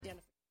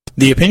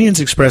The opinions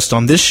expressed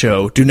on this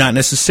show do not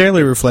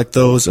necessarily reflect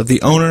those of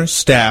the owner,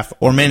 staff,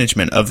 or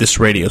management of this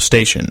radio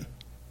station.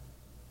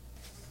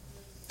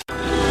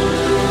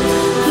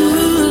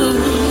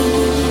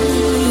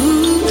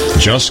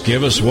 Just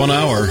give us 1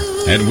 hour,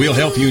 and we'll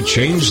help you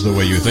change the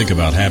way you think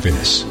about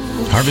happiness.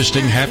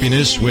 Harvesting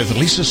Happiness with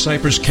Lisa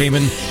Cypers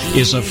Kamen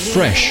is a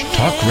fresh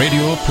talk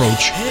radio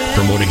approach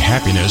promoting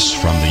happiness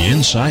from the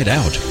inside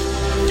out.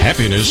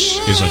 Happiness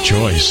is a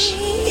choice,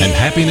 and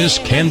happiness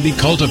can be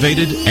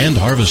cultivated and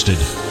harvested.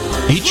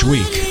 Each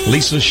week,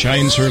 Lisa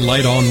shines her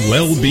light on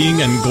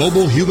well-being and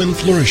global human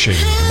flourishing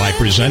by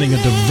presenting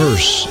a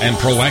diverse and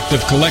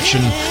proactive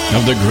collection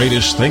of the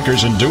greatest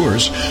thinkers and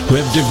doers who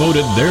have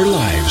devoted their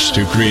lives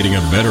to creating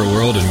a better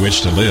world in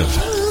which to live.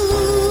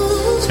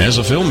 As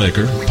a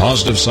filmmaker,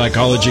 positive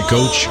psychology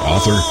coach,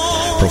 author,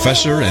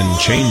 professor, and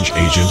change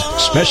agent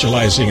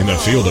specializing in the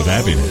field of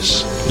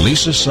happiness,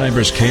 Lisa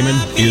Cypers Kamen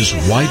is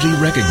widely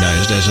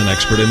recognized as an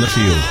expert in the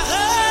field.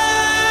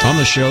 On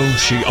the show,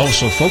 she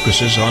also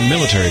focuses on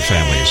military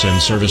families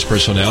and service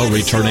personnel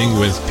returning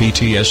with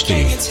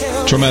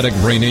PTSD, traumatic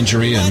brain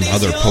injury, and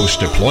other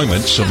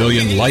post-deployment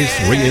civilian life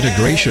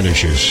reintegration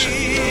issues.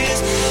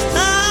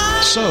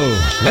 So,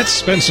 let's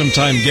spend some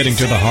time getting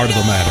to the heart of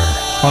the matter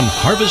on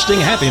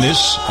Harvesting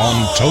Happiness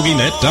on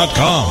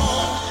TogiNet.com.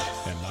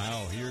 And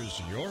now,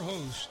 here's your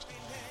host.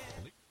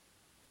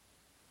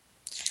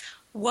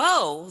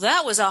 Whoa,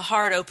 that was a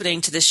hard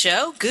opening to the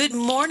show. Good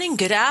morning,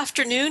 good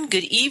afternoon,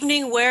 good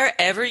evening,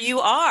 wherever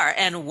you are,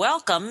 and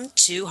welcome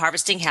to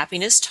Harvesting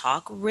Happiness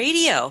Talk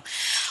Radio,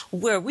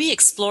 where we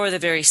explore the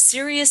very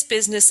serious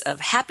business of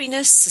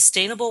happiness,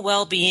 sustainable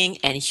well-being,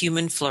 and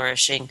human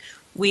flourishing.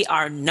 We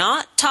are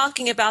not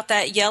talking about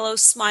that yellow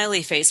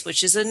smiley face,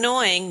 which is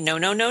annoying. No,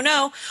 no, no,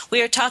 no.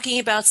 We are talking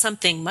about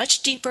something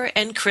much deeper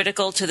and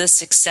critical to the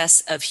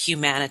success of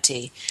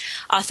humanity.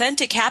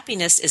 Authentic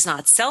happiness is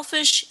not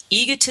selfish,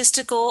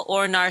 egotistical,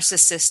 or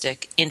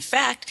narcissistic. In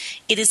fact,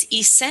 it is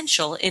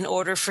essential in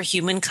order for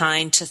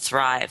humankind to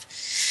thrive.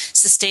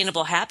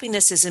 Sustainable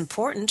happiness is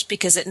important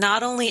because it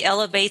not only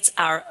elevates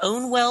our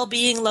own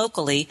well-being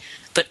locally,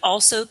 but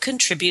also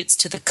contributes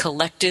to the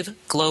collective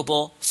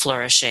global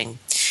flourishing.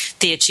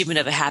 The achievement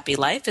of a happy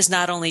life is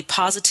not only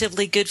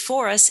positively good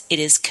for us, it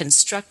is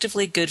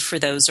constructively good for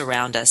those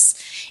around us.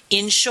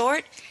 In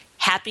short,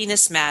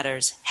 happiness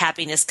matters.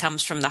 Happiness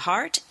comes from the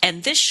heart,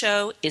 and this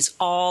show is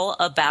all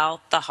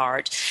about the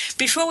heart.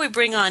 Before we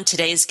bring on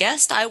today's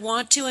guest, I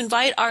want to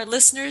invite our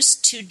listeners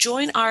to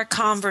join our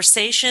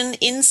conversation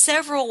in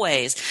several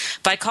ways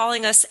by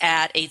calling us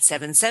at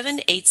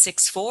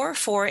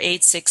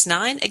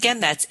 877-864-4869.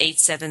 Again, that's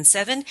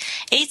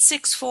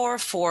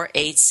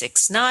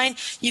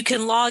 877-864-4869. You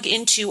can log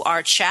into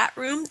our chat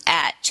room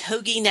at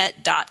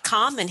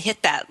TogiNet.com and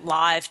hit that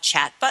live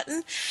chat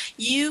button.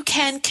 You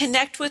can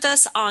connect with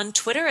us on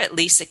Twitter at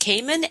Lisa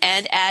Kamen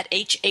and at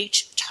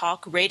HH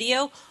Talk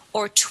Radio,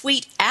 or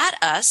tweet at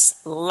us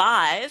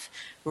live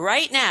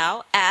right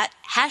now at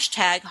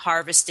hashtag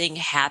Harvesting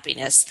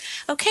Happiness.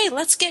 Okay,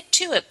 let's get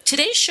to it.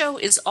 Today's show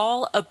is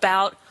all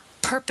about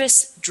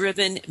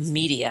purpose-driven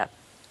media,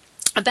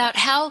 about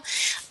how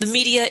the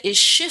media is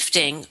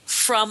shifting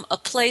from a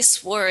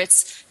place where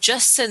it's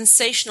just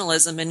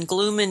sensationalism and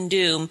gloom and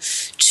doom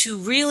to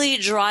really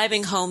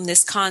driving home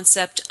this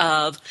concept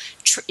of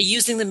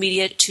using the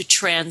media to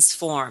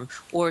transform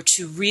or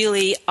to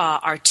really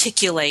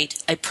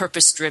articulate a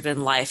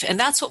purpose-driven life. And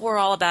that's what we're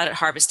all about at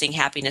Harvesting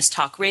Happiness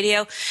Talk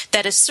Radio.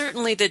 That is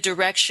certainly the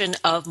direction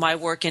of my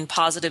work in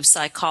positive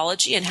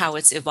psychology and how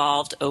it's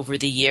evolved over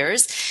the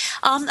years.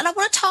 And I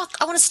want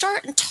to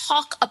start and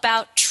talk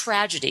about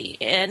tragedy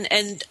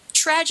and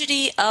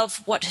tragedy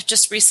of what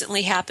just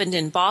recently happened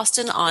in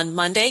Boston on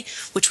Monday,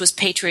 which was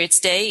Patriots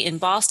Day in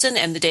Boston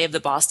and the day of the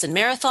Boston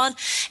Marathon,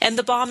 and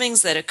the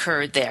bombings that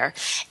occurred there,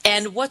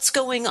 and what's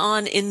going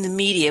on in the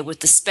media with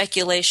the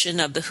speculation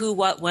of the who,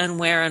 what, when,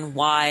 where, and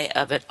why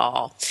of it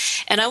all.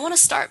 And I want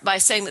to start by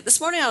saying that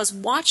this morning I was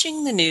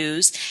watching the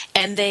news,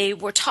 and they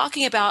were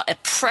talking about a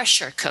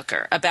pressure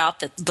cooker, about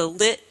the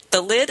lid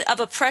of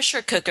a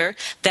pressure cooker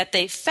that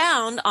they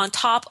found on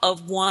top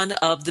of one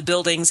of the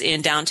buildings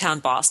in downtown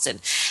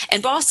Boston.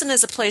 And Boston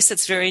is a place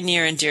that's very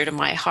near and dear to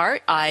my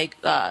heart. I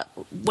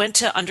went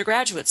to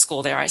undergraduate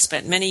school there. I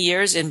spent many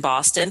years in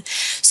Boston.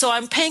 So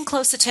I'm paying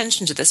close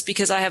attention to this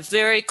because I have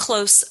very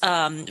close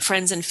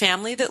friends and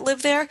family that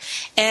live there,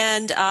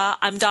 and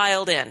I'm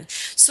dialed in.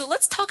 So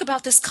let's talk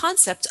about this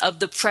concept of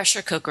the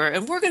pressure cooker.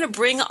 And we're going to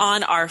bring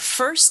on our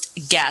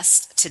first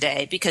guest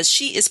today because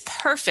she is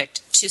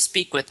perfect to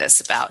speak with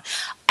us about.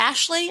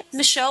 Ashley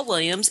Michelle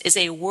Williams is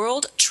a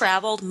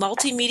world-traveled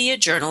multimedia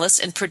journalist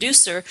and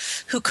producer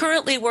who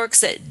currently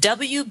works at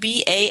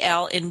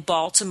WBAL in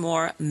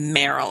Baltimore,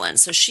 Maryland.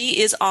 So she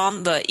is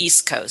on the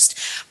East Coast.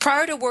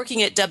 Prior to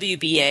working at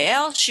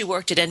WBAL, she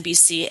worked at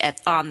NBC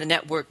on the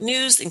network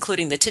news,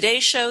 including The Today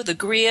Show, The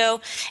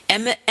Griot,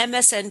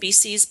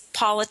 MSNBC's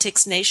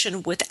Politics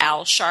Nation with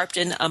Al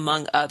Sharpton,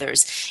 among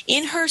others.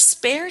 In her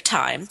spare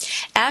time,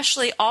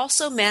 Ashley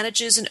also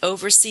manages and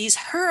oversees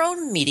her own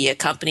own media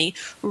company,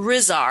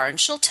 Rizar, and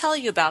she'll tell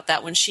you about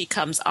that when she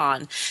comes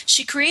on.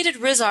 She created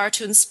Rizar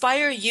to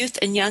inspire youth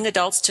and young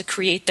adults to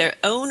create their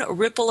own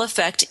ripple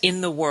effect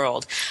in the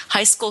world.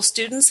 High school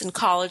students and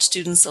college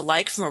students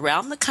alike from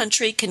around the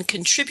country can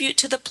contribute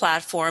to the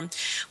platform,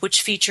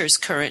 which features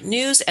current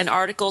news and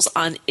articles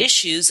on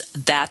issues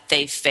that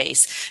they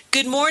face.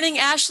 Good morning,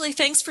 Ashley.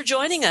 Thanks for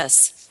joining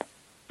us.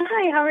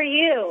 Hi, how are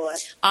you?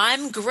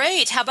 I'm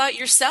great. How about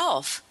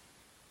yourself?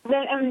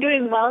 I'm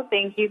doing well,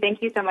 thank you.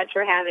 Thank you so much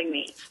for having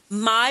me.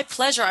 My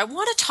pleasure. I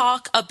want to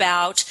talk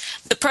about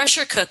the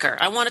pressure cooker.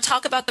 I want to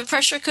talk about the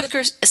pressure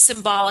cooker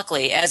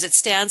symbolically as it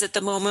stands at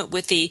the moment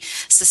with the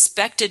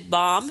suspected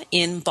bomb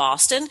in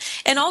Boston,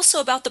 and also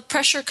about the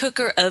pressure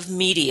cooker of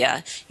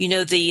media. You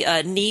know, the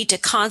need to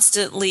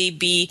constantly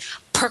be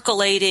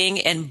percolating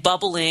and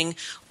bubbling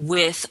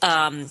with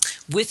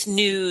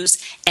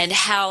news and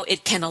how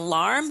it can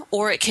alarm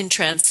or it can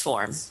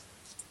transform.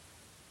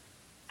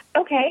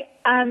 Okay.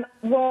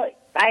 Well,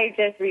 I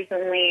just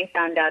recently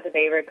found out that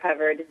they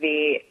recovered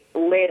the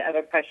lid of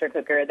a pressure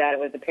cooker that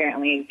was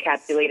apparently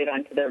encapsulated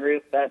onto the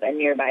roof of a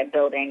nearby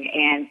building.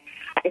 And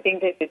I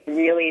think this is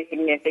really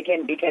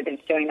significant because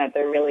it's showing that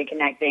they're really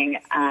connecting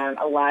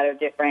a lot of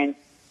different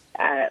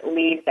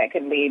leads that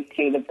could lead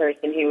to the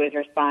person who was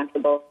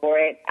responsible for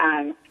it.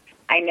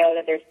 I know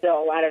that there's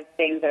still a lot of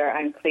things that are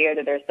unclear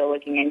that they're still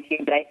looking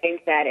into, but I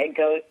think that it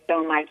goes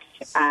so much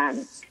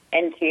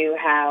into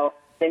how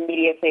the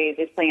media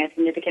is playing a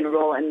significant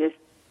role in this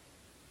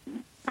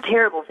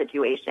terrible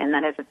situation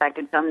that has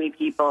affected so many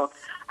people.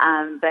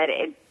 But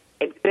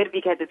it's good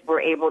because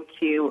we're able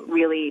to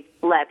really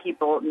let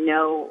people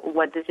know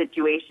what the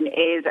situation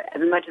is.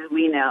 As much as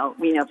we know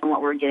from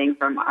what we're getting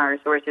from our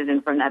sources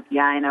and from the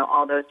FBI and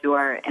all those who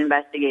are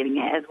investigating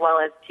it, as well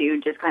as to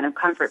just kind of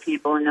comfort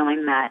people in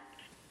knowing that,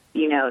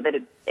 you know, that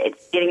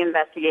it's getting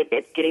investigated,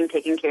 it's getting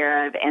taken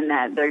care of, and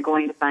that they're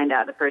going to find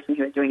out the person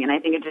who is doing it. And I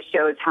think it just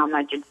shows how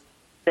much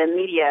the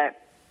media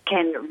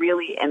can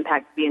really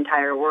impact the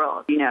entire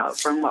world, you know,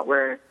 from what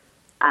we're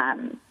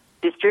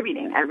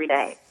distributing every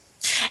day.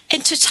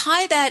 And to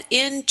tie that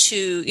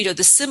into, you know,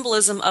 the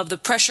symbolism of the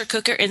pressure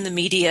cooker in the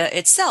media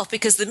itself,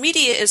 because the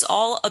media is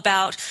all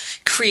about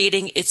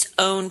creating its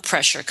own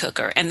pressure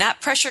cooker. And that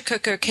pressure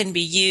cooker can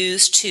be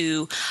used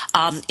to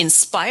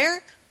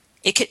inspire.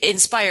 It could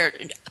inspire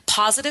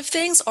positive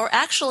things or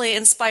actually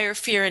inspire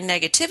fear and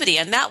negativity.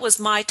 And that was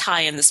my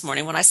tie-in this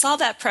morning. When I saw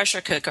that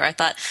pressure cooker, I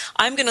thought,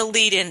 I'm going to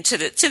lead into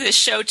this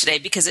show today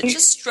because it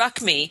just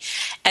struck me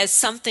as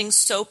something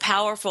so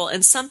powerful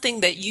and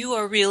something that you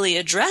are really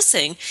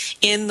addressing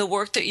in the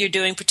work that you're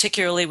doing,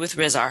 particularly with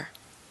Rizar.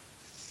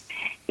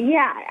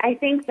 Yeah, I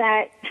think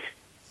that,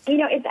 you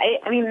know,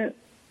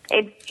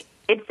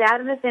 it's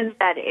sad in the sense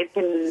that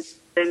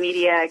the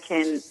media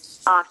can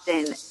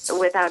often,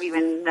 without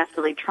even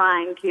necessarily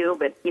trying to,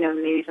 but, you know,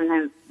 maybe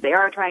sometimes they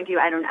are trying to.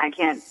 I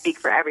can't speak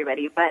for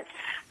everybody, but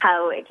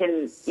how it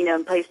can, you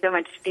know, place so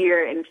much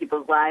fear in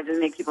people's lives and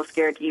make people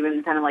scared to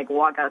even kind of like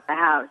walk out the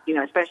house, you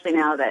know, especially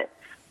now that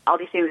all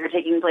these things are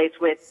taking place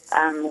with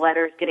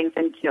letters getting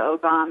sent to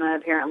Obama,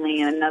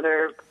 apparently, and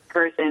another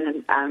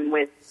person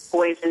with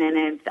poison in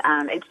it.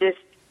 It's just,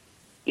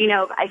 you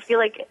know, I feel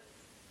like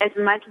as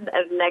much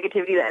of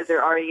negativity as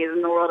there already is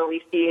in the world, and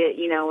we see it,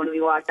 you know, when we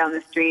walk down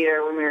the street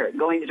or when we're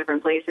going to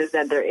different places,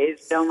 that there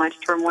is so much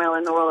turmoil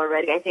in the world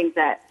already. I think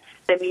that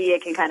the media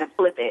can kind of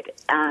flip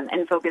it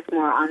and focus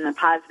more on the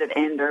positive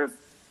end, or,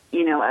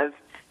 you know, of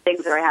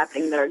things that are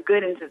happening that are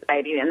good in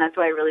society. And that's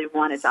why I really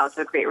wanted to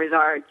also create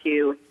Rizar,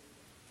 to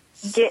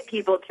get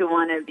people to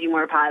want to be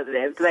more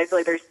positive, because I feel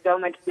like there's so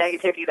much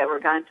negativity that we're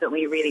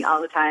constantly reading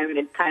all the time, and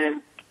it's kind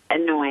of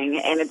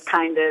annoying, and it's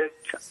kind of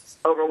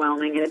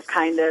overwhelming, and it's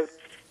kind of,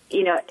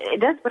 you know, it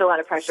does put a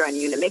lot of pressure on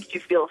you, and it makes you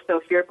feel so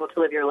fearful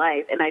to live your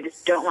life, and I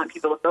just don't want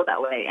people to feel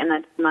that way. And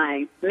that's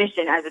my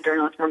mission as a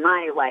journalist for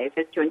my life,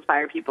 is to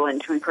inspire people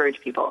and to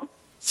encourage people.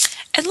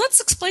 And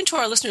let's explain to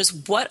our listeners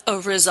what a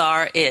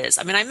Rizar is.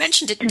 I mean, I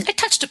mentioned it, I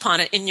touched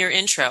upon it in your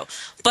intro,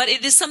 but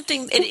it is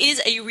something, it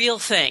is a real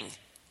thing.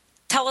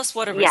 Tell us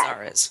what a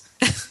Rizar is.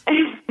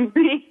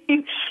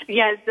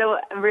 Yeah, so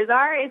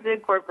Rizar is a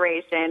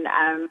corporation,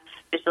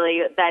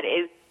 officially, that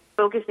is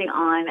focusing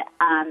on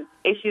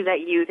issues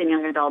that youth and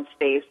young adults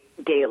face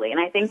daily. And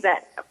I think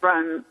that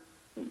from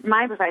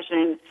my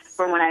profession,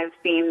 from what I've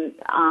seen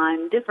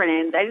on different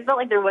ends, I just felt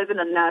like there wasn't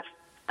enough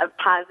of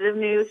positive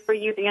news for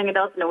youth and young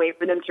adults and a way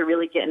for them to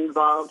really get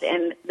involved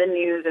in the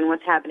news and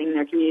what's happening in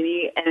their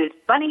community. And it's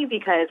funny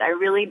because I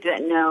really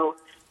didn't know,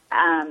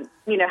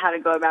 you know, how to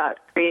go about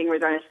creating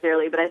Rizar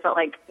necessarily, but I felt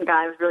like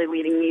God was really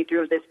leading me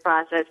through this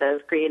process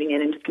of creating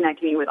it and just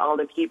connecting me with all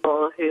the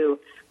people who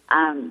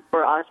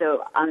were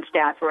also on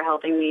staff who were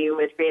helping me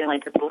with creating,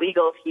 like, the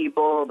legal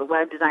people, the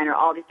web designer,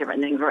 all these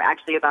different things. We're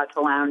actually about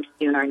to launch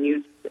soon our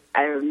news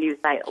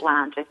site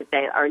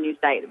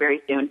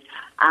very soon.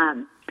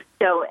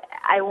 So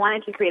I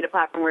wanted to create a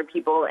platform where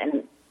people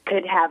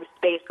could have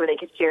space where they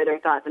could share their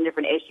thoughts on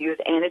different issues.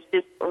 And it's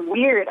just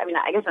weird. I mean,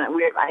 I guess not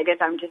weird. I guess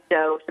I'm just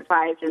so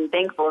surprised and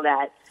thankful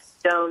that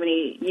so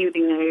many youth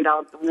and young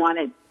adults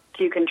wanted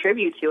to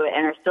contribute to it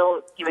and are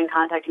still even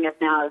contacting us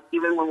now,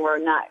 even when we're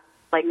not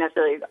like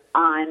necessarily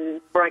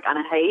we're like on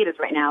a hiatus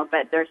right now,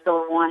 but they're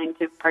still wanting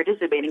to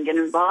participate and get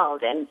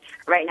involved. And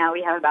right now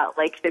we have about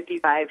like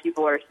 55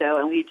 people or so,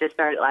 and we just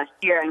started last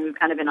year, and we've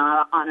kind of been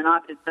on and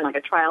off. It's been like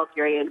a trial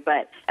period,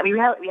 but I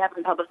mean, we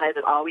haven't publicized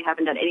at all. We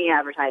haven't done any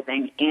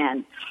advertising,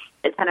 and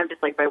it's kind of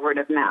just like by word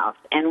of mouth.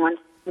 And once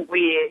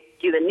we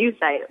do the news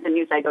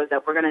site goes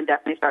up, we're going to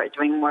definitely start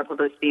doing more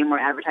publicity and more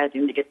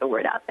advertising to get the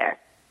word out there.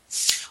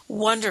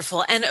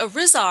 Wonderful. And a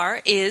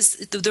Rizar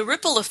is the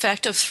ripple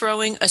effect of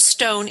throwing a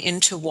stone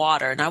into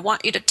water. And I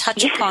want you to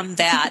touch upon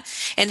that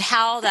and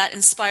how that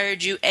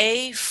inspired you,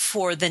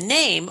 for the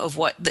name of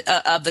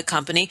of the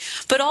company,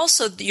 but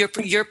also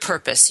your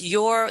purpose,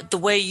 the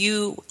way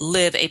you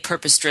live a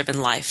purpose-driven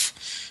life.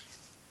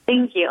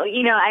 Thank you.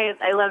 You know,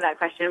 I love that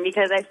question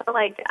because I feel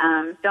like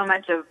so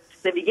much of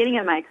the beginning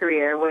of my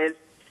career was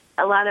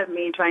a lot of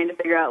me trying to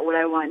figure out what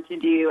I want to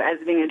do as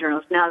being a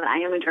journalist. Now that I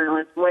am a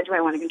journalist, what do I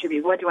want to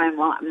contribute? What do I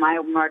want my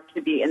mark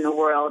to be in the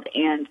world?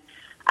 And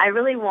I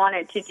really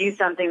wanted to do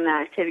something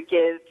that could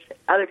give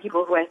other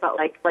people who I felt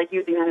like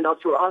youth and young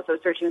adults who are also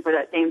searching for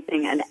that same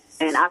thing, an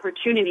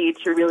opportunity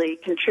to really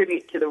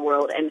contribute to the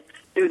world and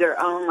through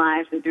their own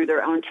lives and through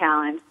their own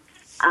talents.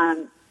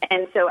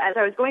 And so as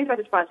I was going through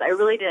this process, I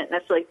really didn't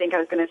necessarily think I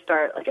was going to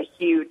start like a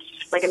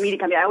media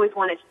company. I always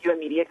wanted to do a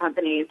media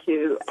company,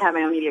 to have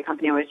my own media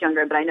company when I was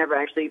younger, but I never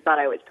actually thought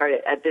I would start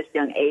it at this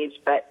young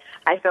age. But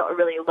I felt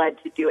really led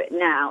to do it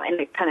now,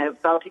 and it kind of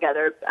fell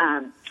together.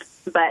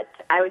 But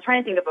I was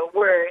trying to think of a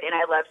word, and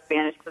I love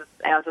Spanish because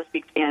I also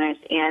speak Spanish,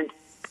 and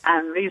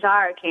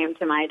Rizar came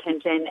to my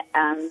attention,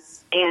 and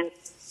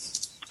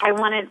I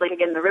wanted, like,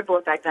 again, the ripple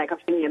effect, and I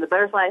kept thinking of the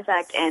butterfly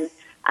effect, and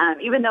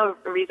even though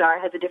Rizar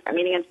has a different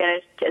meaning in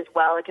Spanish as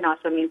well, it can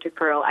also mean to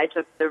curl. I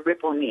took the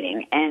ripple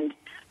meaning, and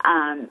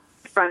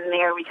from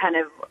there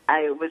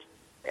I was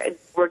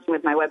working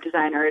with my web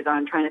designers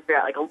on trying to figure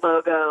out like a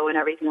logo and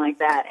everything like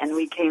that, and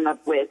we came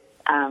up with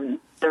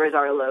the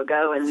Rizar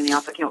logo, and then we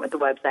also came up with the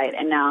website,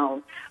 and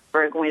now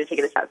we're going to take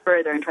it a step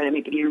further and try to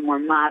make it even more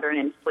modern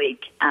and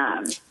sleek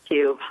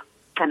to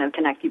kind of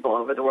connect people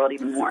over the world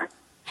even more.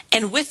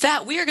 And with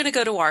that, we are going to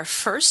go to our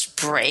first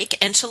break.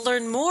 And to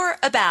learn more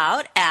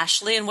about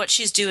Ashley and what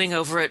she's doing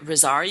over at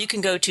Rizar, you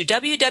can go to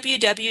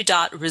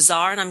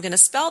www.rizar, and I'm going to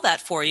spell that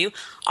for you,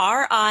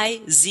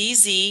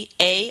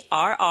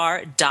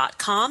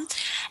 RIZZARR.com,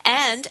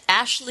 and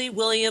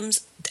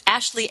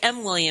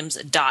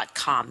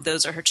AshleyMWilliams.com.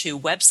 Those are her two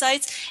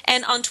websites.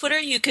 And on Twitter,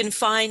 you can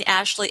find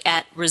Ashley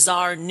at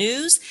Rizar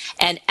News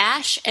and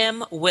Ash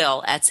M.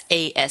 Will. That's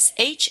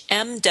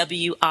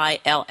ASHMWILL.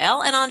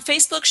 And on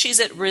Facebook, she's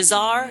at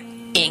Rizar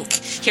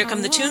Inc. Here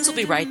come the tunes. We'll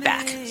be right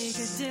back.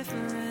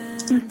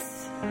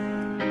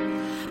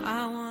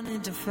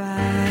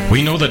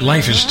 We know that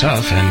life is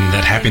tough and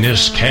that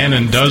happiness can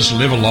and does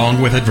live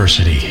along with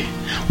adversity.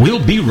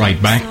 We'll be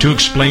right back to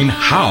explain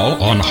how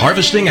on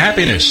Harvesting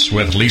Happiness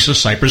with Lisa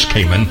Cypers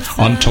Kamen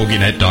on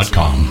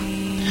TogiNet.com.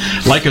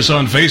 Like us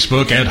on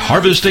Facebook at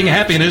Harvesting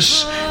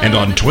Happiness and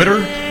on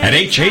Twitter at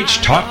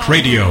HH Talk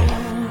Radio.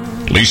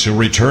 Lisa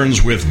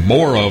returns with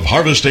more of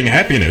Harvesting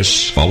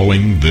Happiness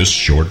following this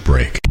short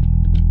break.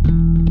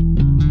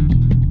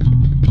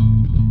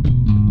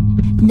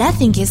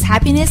 Nothing gives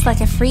happiness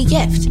like a free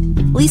gift.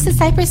 Lisa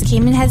Cypers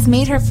Kamen has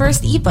made her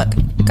first ebook,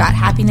 Got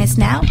Happiness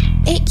Now?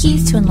 8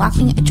 Keys to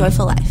Unlocking a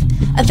Joyful Life,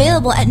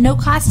 available at no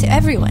cost to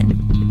everyone.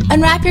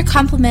 Unwrap your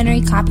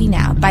complimentary copy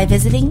now by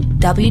visiting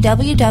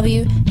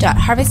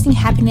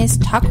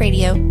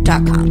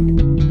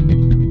www.harvestinghappinesstalkradio.com.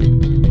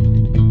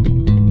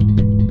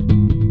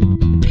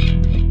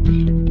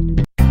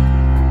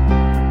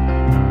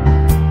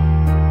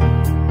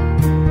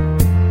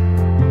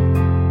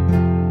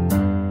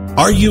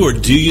 Are you or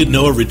do you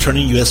know a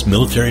returning U.S.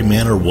 military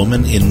man or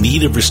woman in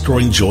need of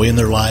restoring joy in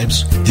their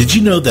lives? Did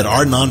you know that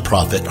our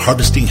nonprofit,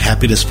 Harvesting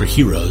Happiness for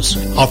Heroes,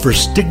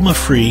 offers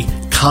stigma-free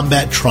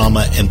combat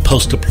trauma and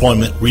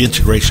post-deployment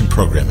reintegration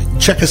programming?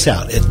 Check us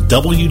out at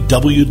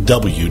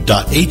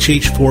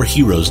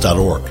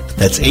www.hh4heroes.org.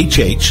 That's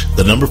HH,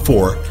 the number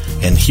 4,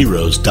 and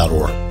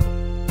heroes.org.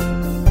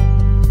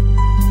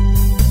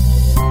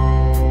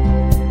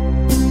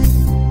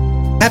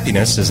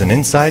 Happiness is an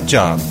inside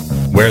job.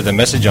 Wear the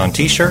message on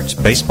t-shirts,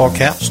 baseball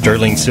caps,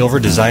 sterling silver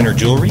designer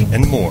jewelry,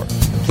 and more.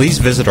 Please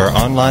visit our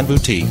online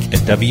boutique at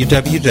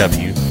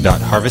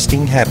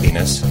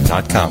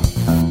www.harvestinghappiness.com.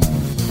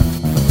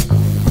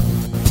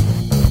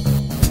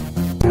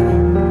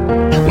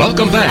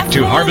 Welcome back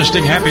to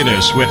Harvesting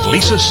Happiness with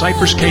Lisa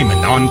Cypers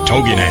Kamen on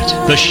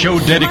TogiNet, the show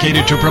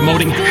dedicated to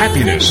promoting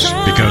happiness,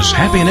 because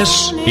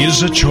happiness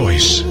is a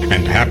choice,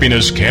 and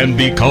happiness can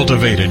be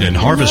cultivated and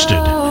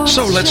harvested.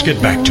 So let's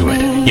get back to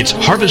it. It's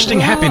Harvesting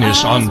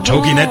Happiness on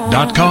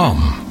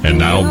TogiNet.com. And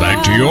now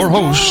back to your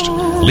host,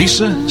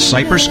 Lisa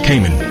Cypers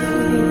Kamen.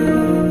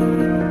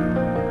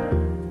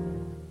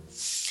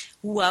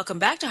 Welcome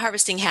back to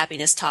Harvesting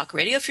Happiness Talk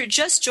Radio. If you're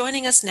just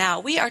joining us now,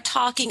 we are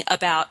talking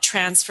about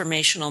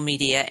transformational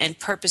media and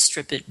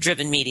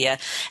purpose-driven media.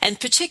 And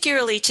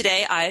particularly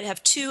today, I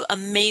have two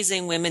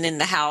amazing women in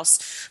the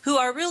house who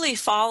are really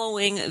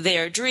following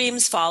their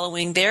dreams,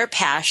 following their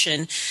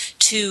passion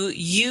to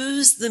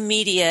use the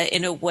media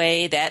in a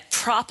way that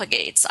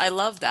propagates, I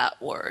love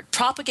that word,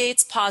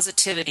 propagates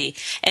positivity,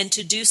 and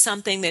to do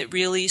something that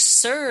really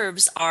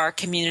serves our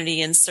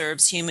community and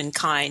serves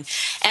humankind.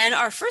 And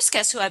our first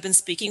guest who I've been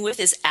speaking with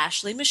is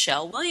Ashley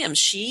Michelle Williams.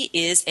 She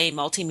is a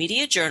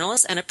multimedia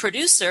journalist and a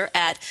producer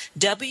at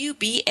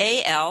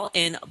WBAL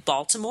in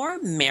Baltimore,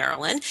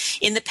 Maryland.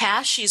 In the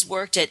past, she's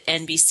worked at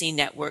NBC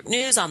Network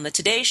News, on The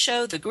Today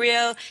Show, The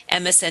Griot,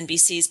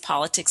 MSNBC's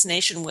Politics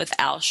Nation with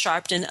Al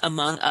Sharpton,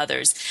 among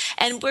others.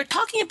 And we're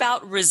talking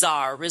about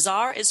Rizar.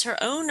 Rizar is her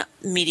own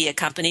media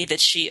company that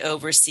she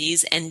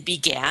oversees and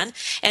began.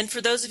 And for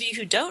those of you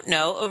who don't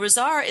know, a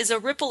Rizar is a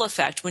ripple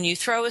effect. When you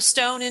throw a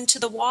stone into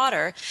the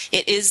water,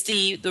 it is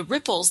the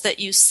ripples that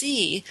you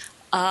see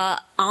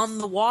on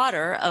the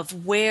water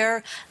of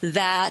where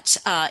that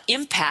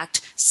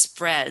impact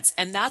spreads.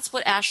 And that's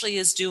what Ashley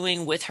is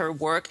doing with her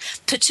work,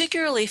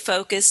 particularly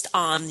focused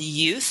on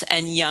youth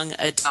and young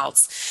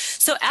adults.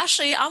 So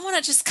Ashley, I want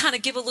to just kind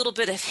of give a little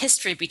bit of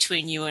history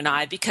between you and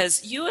I,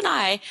 because you and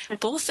I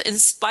both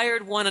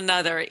inspired one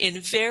another in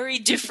very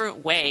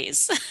different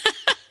ways.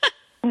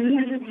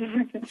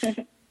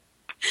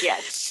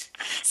 Yes.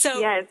 So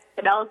yes,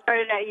 it all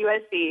started at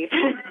USC.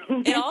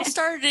 It all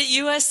started at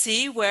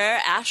USC, where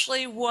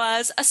Ashley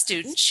was a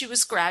student. She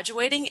was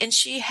graduating, and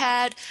she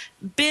had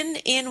been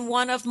in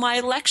one of my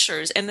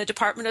lectures in the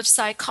Department of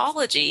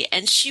Psychology,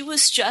 and she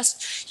was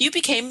you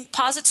became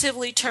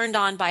positively turned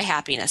on by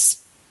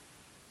happiness.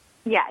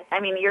 Yes, I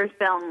mean, your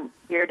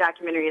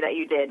documentary that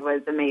you did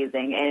was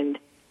amazing, and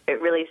it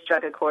really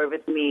struck a chord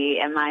with me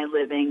and my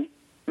living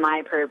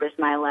my purpose,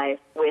 my life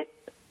with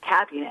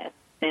happiness.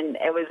 And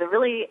it was a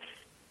really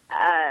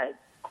a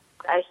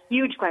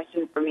huge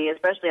question for me,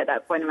 especially at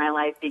that point in my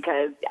life,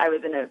 because I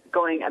was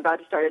about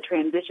to start a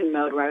transition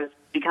mode where I was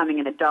becoming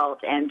an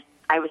adult, and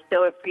I was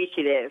so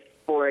appreciative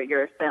for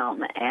your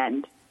film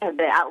and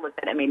the outlook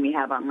that it made me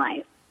have on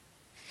life.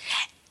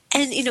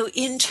 And,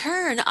 in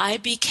turn, I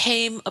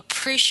became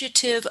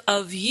appreciative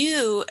of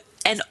you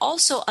and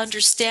also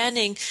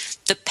understanding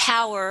the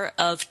power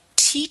of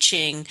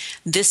teaching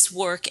this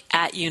work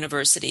at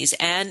universities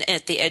and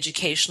at the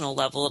educational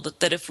level,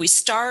 that if we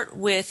start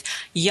with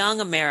young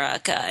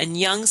America and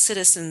young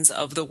citizens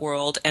of the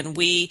world, and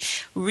we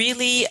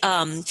really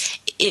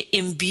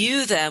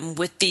imbue them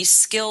with these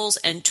skills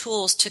and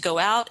tools to go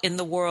out in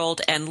the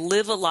world and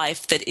live a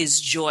life that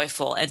is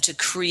joyful and to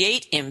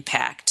create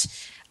impact,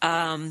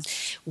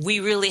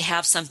 we really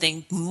have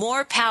something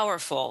more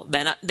powerful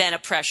than a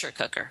pressure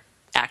cooker,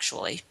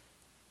 actually.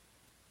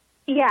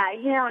 Yeah,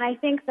 and I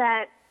think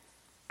that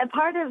a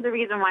part of the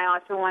reason why I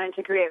also wanted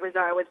to create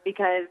Rizar was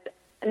because,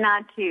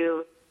 not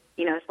to,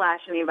 slash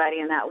anybody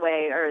in that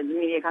way or the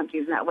media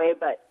companies in that way,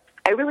 but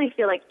I really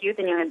feel like youth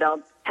and young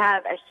adults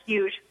have a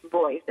huge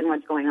voice in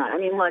what's going on. I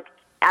mean, look,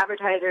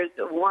 advertisers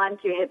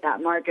want to hit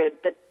that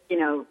market, that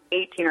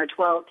 18 or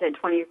 12 to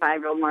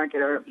 25-year-old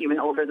market, or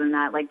even older than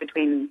that, like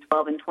between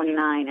 12 and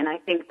 29. And I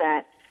think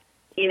that,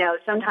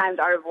 sometimes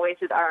our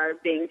voices are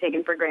being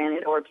taken for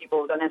granted, or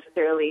people don't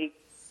necessarily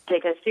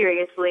take us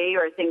seriously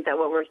or think that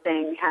what we're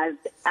saying has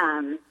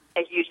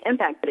a huge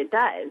impact, but it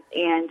does.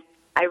 And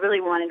I really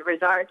wanted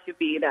Rizar to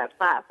be that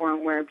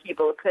platform where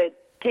people could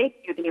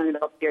take youth and young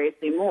adults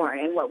seriously more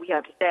in what we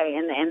have to say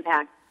and the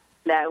impact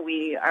that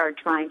we are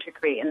trying to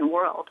create in the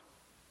world.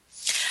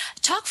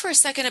 Talk for a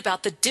second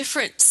about the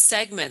different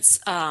segments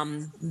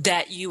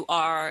that you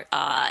are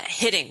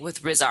hitting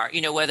with Rizar,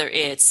 whether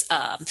it's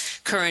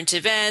current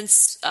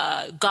events,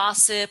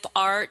 gossip,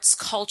 arts,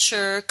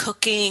 culture,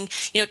 cooking.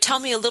 Tell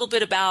me a little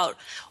bit about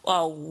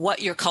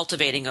what you're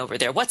cultivating over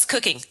there. What's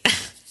cooking?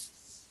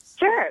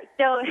 Sure.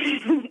 So,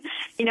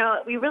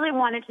 we really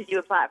wanted to do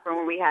a platform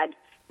where we had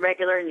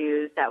regular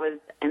news that was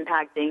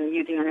impacting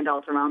youth and young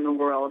adults around the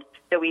world.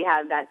 So we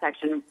have that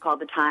section called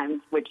The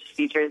Times, which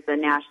features the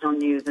national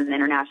news and the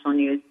international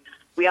news.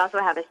 We also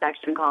have a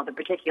section called The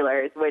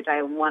Particulars, which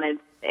I wanted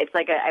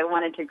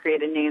to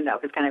create a name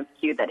that was kind of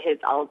cute, that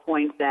hits all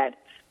points that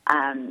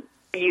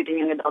youth and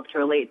young adults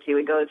relate to.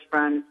 It goes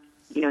from,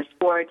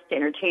 sports to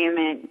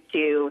entertainment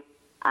to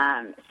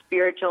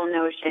spiritual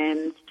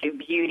notions to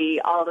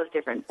beauty, all those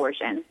different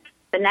portions.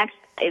 The next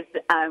is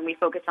we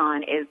focus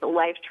on is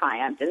life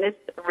triumphs, and this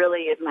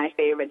really is my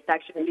favorite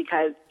section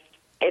because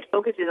it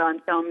focuses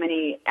on so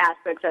many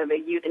aspects of a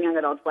youth and young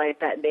adult's life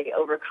that they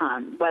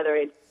overcome, whether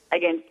it's,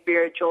 again,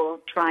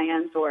 spiritual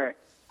triumphs or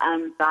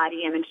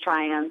body image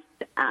triumphs,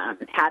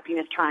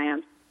 happiness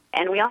triumphs.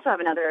 And we also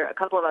have a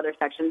couple of other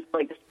sections,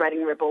 like the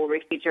Spreading Ripple, where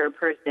we feature a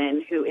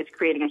person who is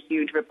creating a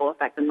huge ripple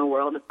effect in the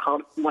world. It's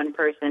called One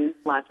Person,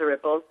 Lots of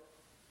Ripples.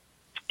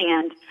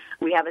 And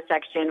we have a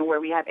section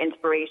where we have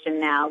Inspiration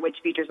Now, which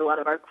features a lot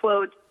of our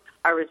quotes,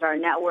 our Rizar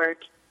Network,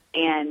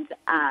 and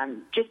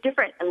just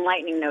different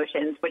enlightening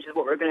notions, which is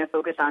what we're going to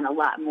focus on a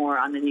lot more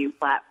on the new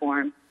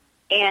platform.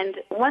 And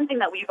one thing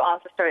that we've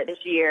also started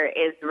this year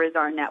is the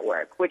Rizar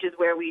Network, which is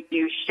where we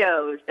do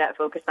shows that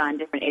focus on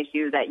different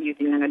issues that youth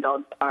and young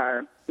adults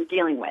are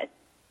dealing with.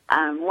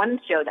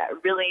 One show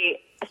that really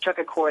struck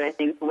a chord, I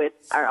think, with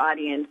our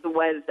audience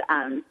was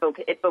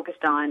it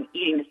focused on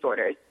eating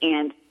disorders.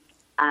 And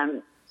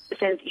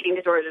since Eating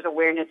Disorders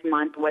Awareness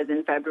Month was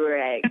in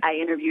February, I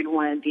interviewed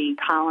one of the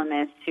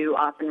columnists who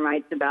often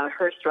writes about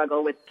her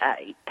struggle with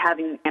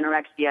having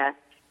anorexia.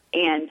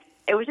 And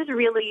it was just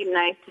really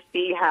nice to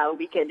see how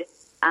we could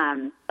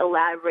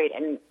elaborate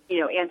and,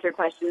 answer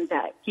questions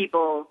that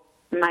people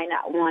might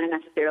not want to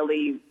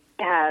necessarily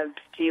have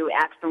to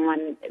ask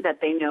someone that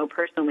they know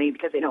personally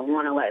because they don't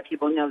want to let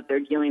people know that they're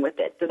dealing with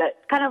it. So that's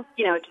kind of,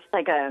 just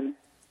like a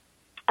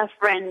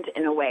friend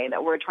in a way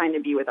that we're trying to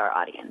be with our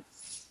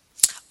audience.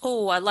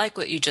 Oh, I like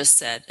what you just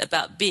said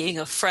about being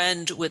a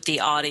friend with the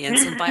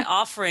audience and by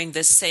offering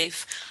this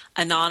safe,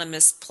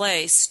 anonymous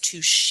place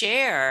to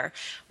share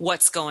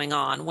what's going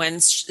on when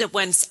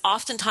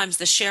oftentimes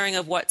the sharing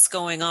of what's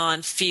going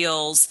on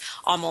feels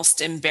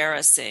almost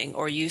embarrassing,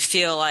 or you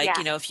feel like,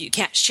 if you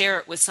can't share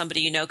it with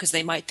somebody because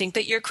they might think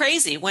that you're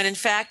crazy, when in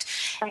fact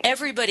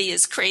everybody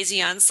is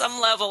crazy on some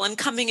level, and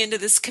coming into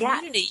this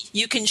community,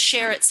 you can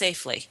share it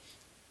safely.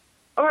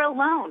 Or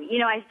alone.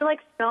 I feel like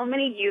so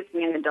many youth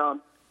and young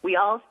adults, we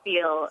all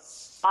feel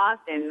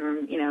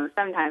often,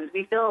 sometimes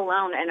we feel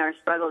alone in our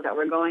struggles that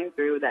we're going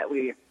through, that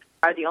we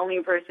are the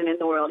only person in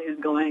the world who's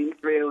going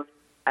through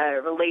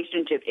a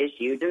relationship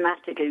issue,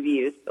 domestic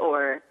abuse,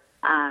 or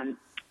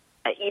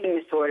eating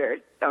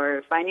disorders,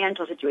 or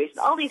financial situations,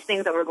 all these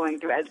things that we're going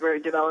through as we're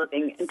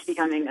developing into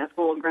becoming a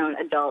full-grown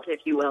adult, if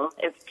you will,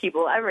 if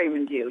people ever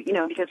even do,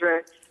 because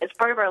it's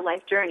part of our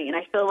life journey. And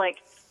I feel like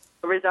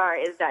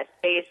Rizar is that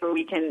space where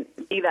we can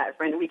be that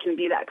friend, we can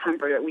be that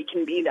comforter, we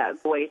can be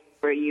that voice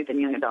for youth and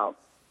young adults.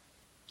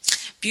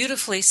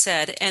 Beautifully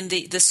said. And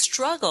the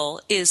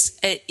struggle is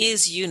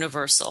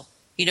universal.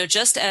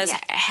 Just as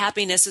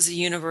happiness is a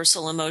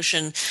universal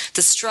emotion,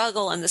 the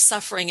struggle and the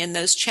suffering and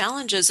those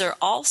challenges are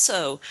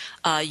also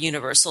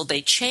universal.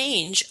 They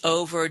change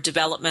over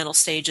developmental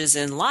stages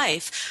in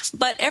life,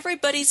 but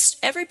everybody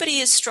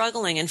is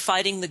struggling and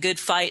fighting the good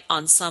fight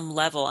on some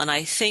level. And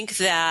I think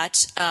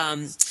that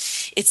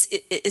it's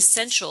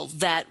essential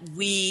that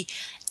we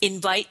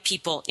invite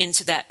people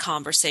into that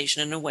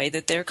conversation in a way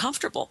that they're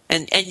comfortable.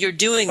 And you're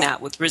doing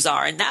that with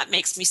Rizar, and that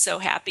makes me so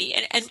happy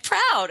and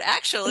proud,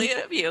 actually,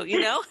 of you,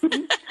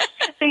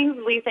 Thanks,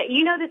 Lisa.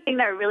 The thing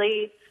that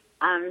really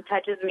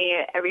touches me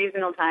every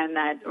single time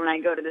that when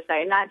I go to the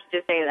site, not to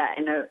just say that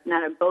in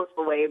not a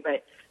boastful way,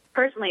 but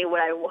personally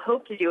what I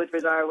hope to do with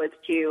Rizar was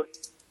to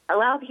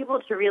allow people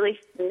to really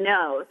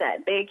know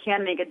that they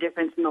can make a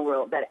difference in the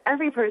world, that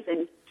every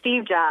person,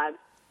 Steve Jobs,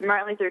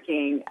 Martin Luther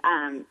King,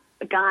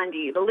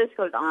 Gandhi, the list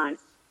goes on.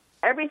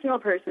 Every single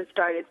person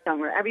started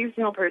somewhere. Every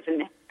single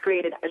person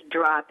created a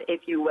drop,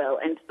 if you will,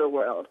 into the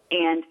world.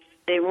 And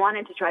they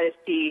wanted to try to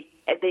see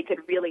if they could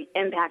really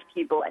impact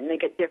people and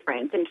make a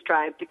difference and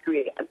strive to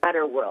create a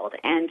better world.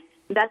 And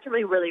that's what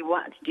we really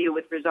want to do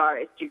with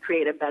Rizar, is to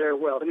create a better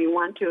world. And we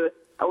want to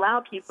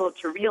allow people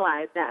to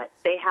realize that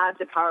they have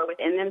the power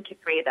within them to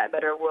create that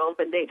better world,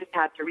 but they just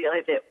have to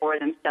realize it for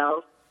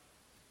themselves.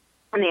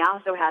 And they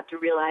also have to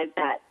realize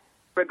that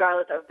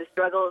regardless of the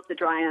struggles, the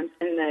triumphs,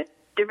 and the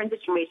different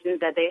situations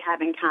that they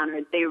have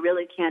encountered, they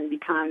really can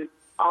become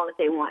all that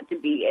they want to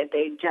be if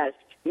they just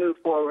move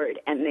forward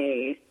and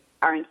they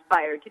are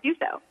inspired to do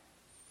so.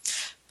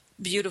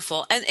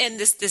 Beautiful. And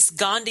this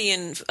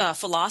Gandhian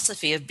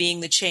philosophy of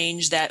being the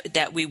change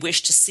that we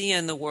wish to see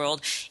in the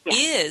world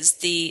is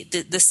the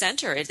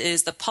center. It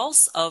is the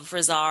pulse of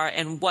Rizar,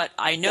 and what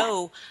I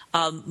know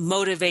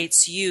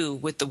motivates you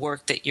with the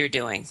work that you're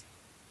doing.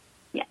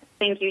 Yes,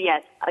 thank you.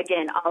 Yes,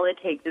 again, all it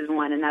takes is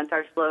one, and that's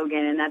our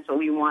slogan, and that's what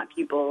we want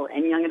people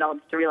and young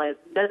adults to realize.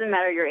 It doesn't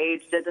matter your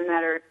age, doesn't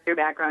matter your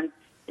background,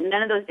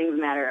 none of those things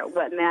matter.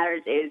 What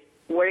matters is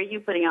what are you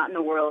putting out in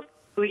the world,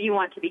 who do you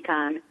want to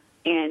become,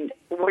 and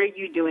what are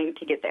you doing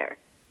to get there?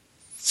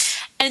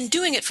 And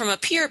doing it from a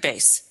peer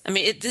base. I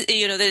mean,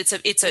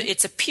 that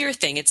it's a peer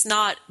thing. It's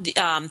not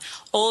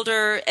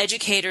older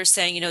educators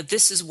saying,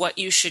 this is what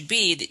you should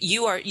be.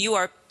 You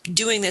are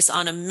doing this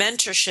on a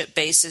mentorship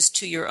basis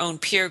to your own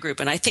peer group,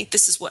 and I think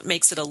this is what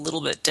makes it a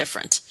little bit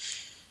different.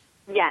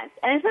 Yes,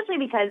 and especially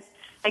because,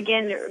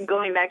 again,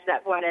 going back to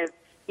that point of,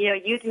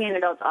 youth and young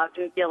adults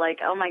often feel like,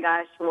 oh my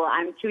gosh, well,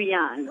 I'm too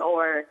young,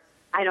 or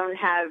I don't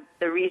have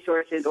the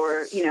resources,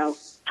 or,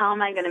 how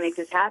am I going to make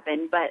this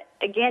happen? But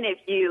again, if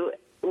you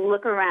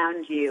look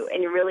around you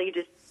and you really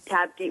just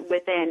tap deep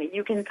within,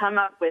 you can come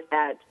up with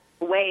that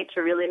way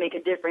to really make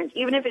a difference.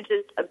 Even if it's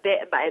just a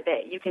bit by a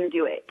bit, you can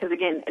do it. Because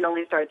again, it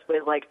only starts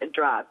with like a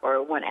drop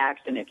or one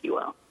action, if you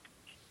will.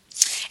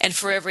 And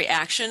for every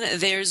action,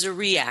 there's a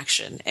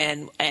reaction.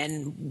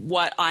 And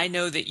what I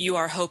know that you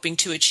are hoping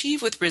to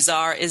achieve with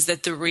Rizar is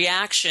that the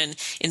reaction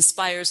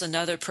inspires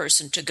another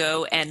person to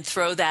go and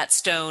throw that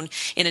stone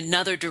in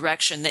another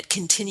direction that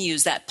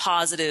continues that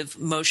positive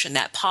motion,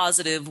 that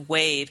positive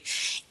wave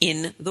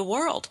in the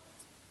world.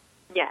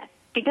 Yes,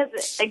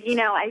 because,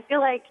 I feel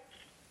like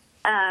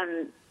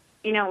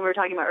we were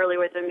talking about earlier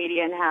with the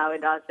media and how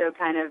it also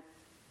kind of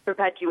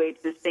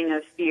perpetuates this thing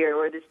of fear,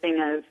 or this thing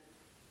of,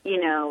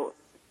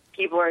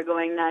 people are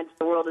going nuts,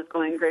 the world is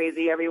going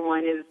crazy,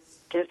 everyone is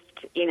just,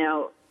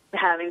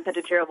 having such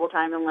a terrible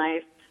time in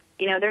life.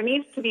 There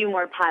needs to be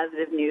more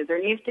positive news.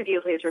 There needs to be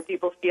a place where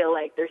people feel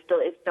like there still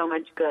is so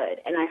much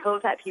good. And I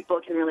hope that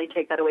people can really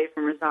take that away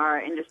from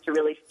Razar and just to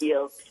really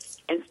feel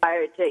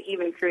inspired to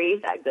even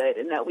create that good,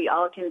 and that we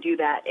all can do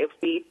that if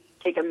we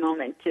take a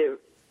moment to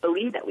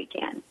believe that we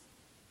can.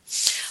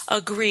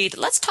 Agreed.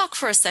 Let's talk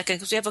for a second,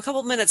 because we have a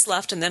couple minutes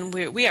left, and then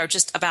we are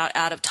just about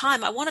out of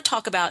time. I want to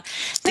talk about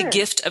the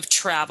gift of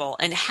travel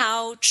and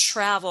how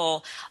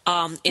travel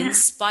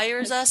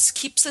inspires us,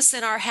 keeps us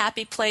in our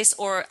happy place,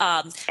 or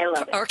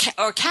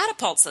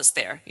catapults us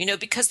there.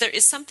 Because there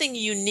is something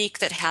unique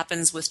that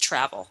happens with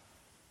travel.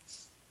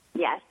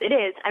 Yes, it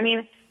is. I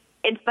mean,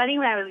 it's funny,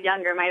 when I was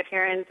younger, my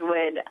parents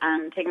would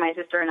take my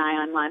sister and I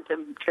on lots of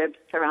trips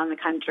around the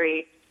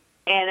country.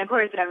 And, of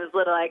course, when I was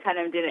little, I kind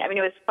of didn't. I mean,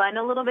 it was fun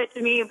a little bit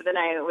to me, but then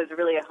I was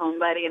really a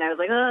homebody, and I was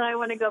like, I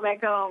want to go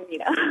back home,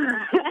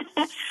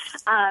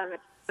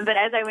 But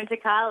as I went to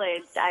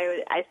college,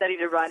 I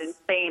studied abroad in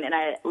Spain, and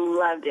I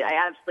loved it. I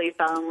absolutely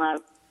fell in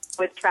love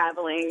with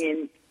traveling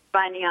and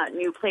finding out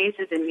new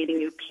places and meeting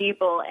new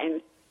people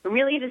and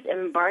really just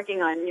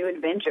embarking on new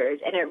adventures.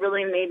 And it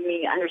really made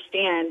me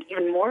understand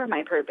even more of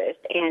my purpose.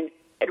 And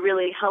it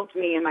really helped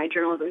me in my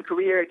journalism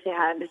career to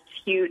have this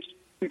huge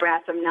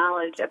breadth of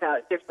knowledge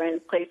about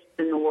different places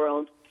in the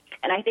world.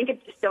 And I think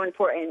it's just so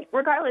important,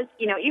 regardless,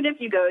 even if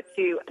you go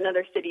to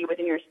another city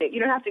within your state, you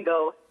don't have to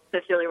go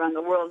necessarily around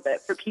the world, but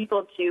for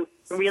people to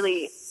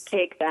really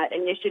take that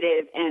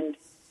initiative and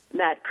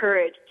that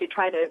courage to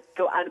try to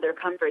go out of their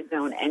comfort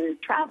zone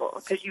and travel,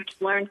 because you just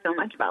learn so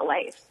much about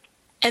life.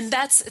 And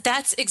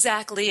that's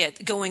exactly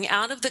it. Going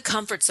out of the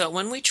comfort zone.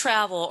 When we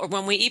travel, or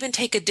when we even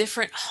take a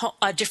different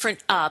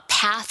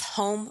path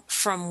home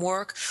from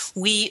work,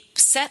 we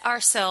set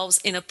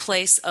ourselves in a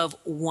place of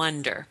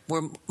wonder.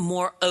 We're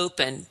more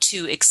open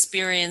to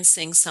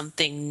experiencing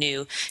something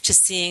new, to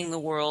seeing the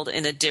world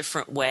in a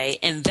different way,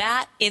 and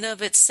that in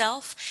of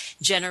itself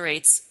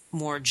generates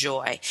more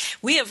joy.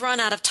 We have run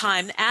out of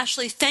time.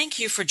 Ashley, thank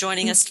you for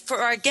joining us. For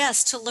our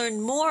guests, to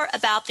learn more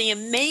about the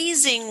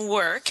amazing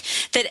work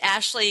that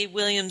Ashley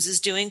Williams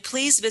is doing,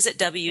 please visit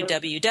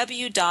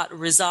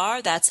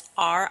www.Rizzar, that's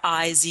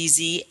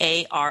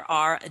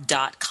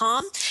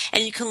RIZZARR.com.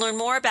 And you can learn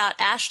more about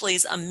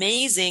Ashley's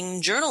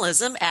amazing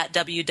journalism at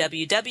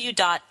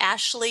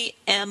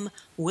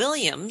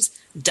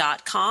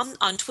www.ashleymwilliams.com.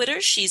 On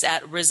Twitter, she's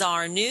at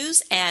Rizzar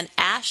News and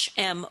Ash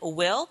M.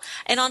 Will.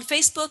 And on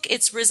Facebook,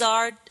 it's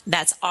Rizzar,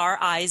 that's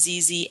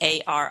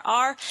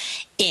RIZZARR,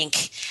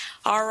 Inc.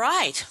 All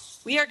right.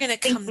 We are going to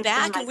come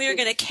back, and we are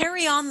going to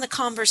carry on the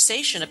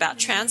conversation about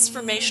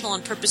transformational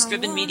and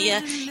purpose-driven media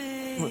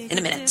in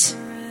a minute.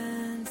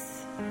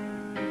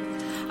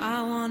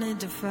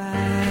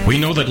 We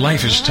know that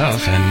life is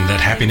tough and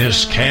that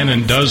happiness can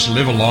and does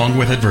live along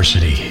with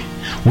adversity.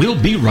 We'll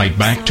be right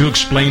back to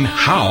explain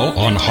how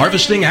on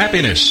Harvesting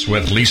Happiness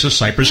with Lisa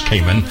Cypers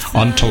Kamen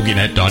on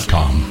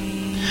TogiNet.com.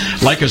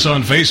 Like us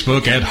on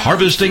Facebook at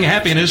Harvesting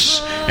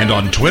Happiness and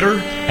on Twitter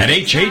at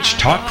HH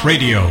Talk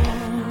Radio.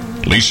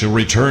 Lisa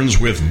returns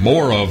with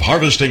more of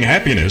Harvesting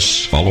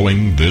Happiness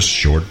following this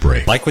short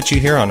break. Like what you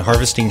hear on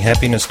Harvesting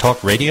Happiness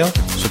Talk Radio?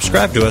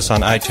 Subscribe to us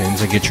on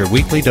iTunes and get your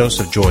weekly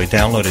dose of joy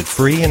downloaded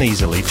free and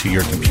easily to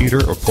your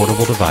computer or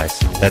portable device.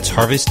 That's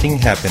Harvesting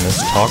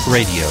Happiness Talk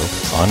Radio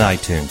on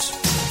iTunes.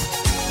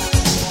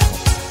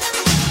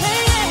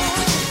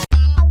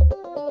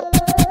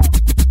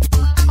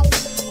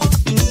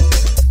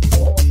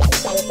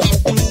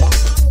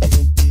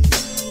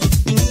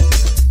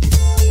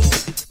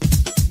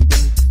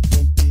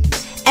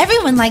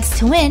 Everyone likes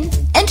to win.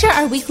 Enter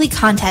our weekly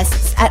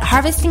contests at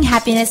Harvesting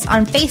Happiness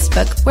on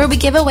Facebook, where we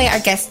give away our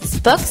guests'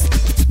 books,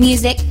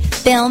 music,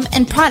 film,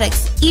 and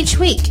products each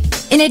week.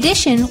 In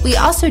addition, we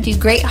also do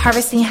great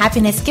Harvesting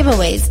Happiness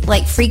giveaways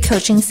like free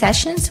coaching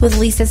sessions with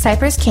Lisa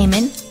Cypers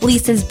Kamen,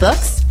 Lisa's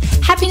books,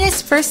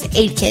 Happiness First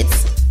Aid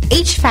Kits,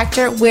 H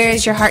Factor Where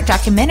Is Your Heart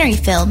documentary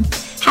film,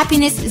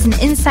 Happiness is an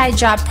Inside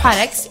Job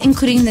products,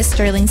 including the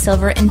Sterling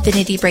Silver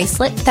Infinity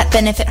Bracelet that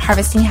benefit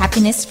Harvesting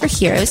Happiness for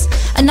Heroes,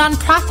 a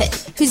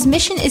nonprofit whose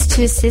mission is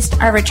to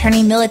assist our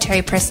returning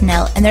military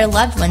personnel and their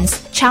loved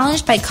ones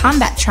challenged by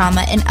combat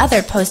trauma and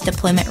other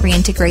post-deployment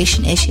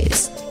reintegration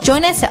issues.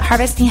 Join us at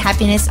Harvesting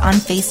Happiness on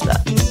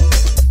Facebook.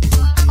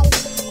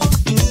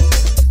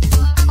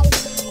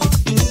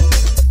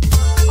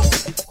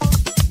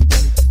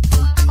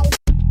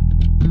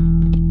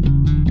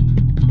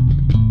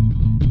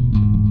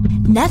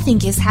 Nothing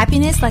gives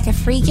happiness like a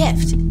free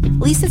gift.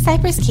 Lisa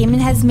Cypers Kamen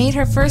has made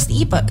her first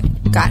ebook,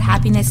 Got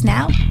Happiness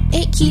Now?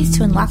 8 Keys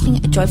to Unlocking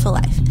a Joyful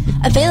Life,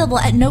 available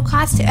at no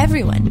cost to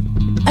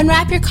everyone.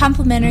 Unwrap your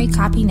complimentary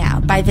copy now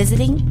by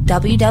visiting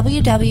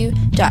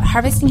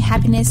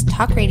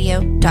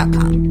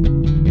www.harvestinghappinesstalkradio.com.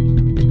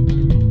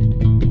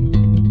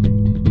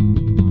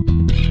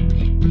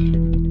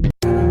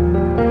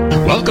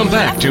 Welcome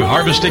back to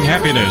Harvesting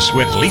Happiness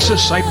with Lisa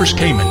Cypers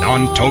Kamen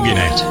on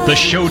TogiNet, the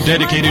show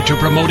dedicated to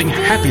promoting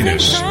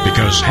happiness,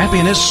 because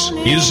happiness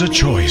is a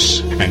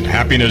choice, and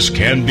happiness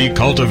can be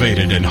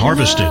cultivated and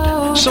harvested.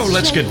 So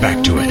let's get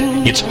back to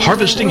it. It's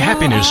Harvesting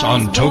Happiness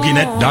on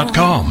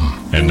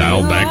TogiNet.com. And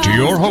now back to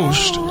your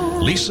host,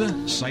 Lisa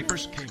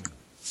Cypers Kamen.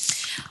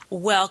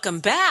 Welcome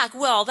back.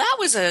 Well, that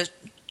was a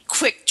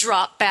quick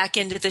drop back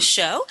into the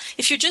show.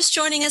 If you're just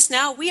joining us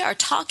now, we are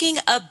talking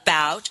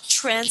about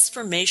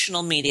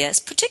transformational media,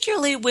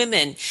 particularly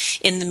women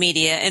in the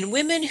media and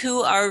women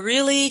who are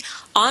really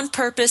on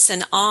purpose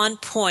and on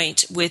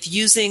point with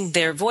using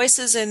their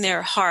voices and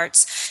their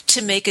hearts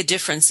to make a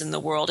difference in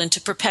the world and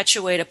to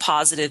perpetuate a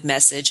positive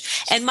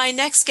message. And my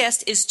next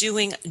guest is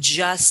doing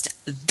just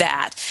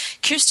that.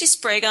 Kirsty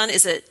Spragon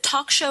is a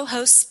talk show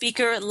host,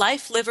 speaker,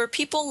 life liver,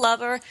 people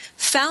lover,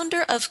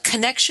 founder of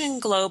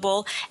Connection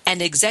Global,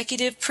 and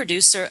executive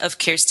producer of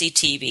Kirsty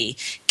TV.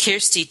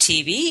 Kirsty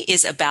TV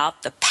is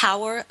about the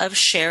power of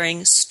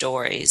sharing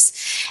stories.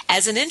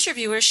 As an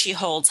interviewer, she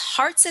holds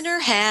hearts in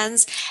her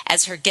hands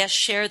as her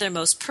guests share their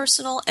most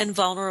personal and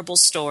vulnerable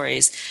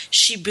stories.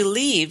 She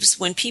believes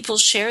when people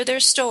share their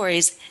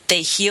stories,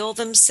 they heal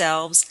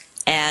themselves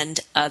and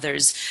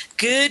others.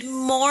 Good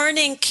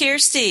morning,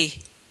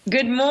 Kirsty.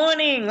 Good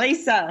morning,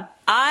 Lisa.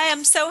 I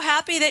am so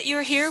happy that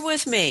you're here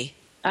with me.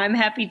 I'm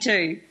happy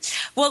too.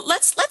 Well,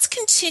 let's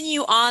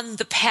continue on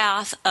the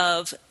path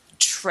of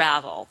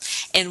travel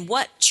and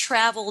what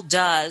travel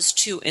does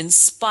to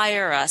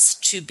inspire us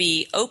to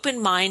be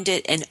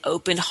open-minded and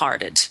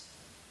open-hearted.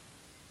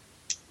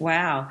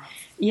 Wow.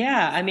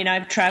 Yeah, I mean,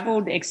 I've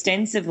traveled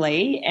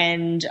extensively,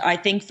 and I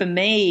think for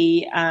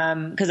me,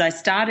 because I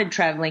started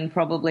traveling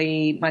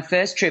probably my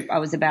first trip, I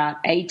was about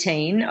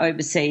 18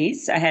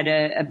 overseas. I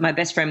had my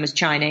best friend was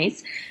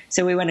Chinese,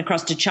 so we went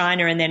across to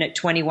China, and then at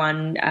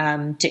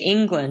 21 to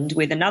England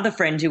with another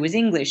friend who was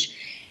English.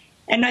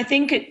 And I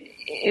think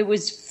it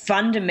was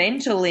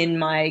fundamental in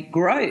my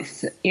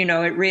growth. You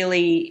know, it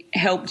really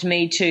helped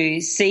me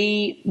to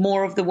see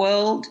more of the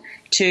world,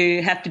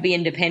 to have to be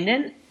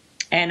independent.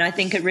 And I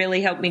think it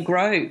really helped me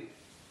grow.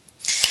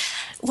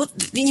 Well,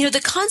 you know,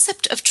 the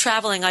concept of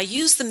traveling, I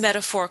use the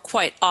metaphor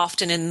quite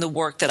often in the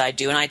work that I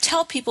do. And I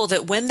tell people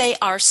that when they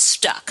are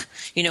stuck,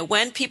 you know,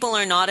 when people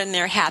are not in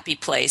their happy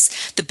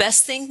place, the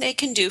best thing they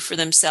can do for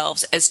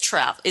themselves is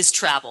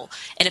travel.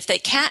 And if they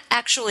can't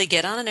actually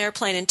get on an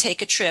airplane and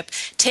take a trip,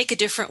 take a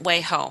different way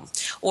home,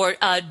 or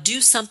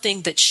do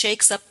something that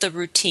shakes up the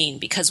routine.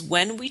 Because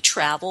when we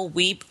travel,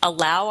 we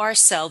allow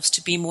ourselves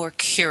to be more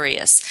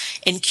curious.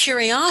 And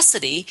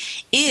curiosity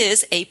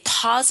is a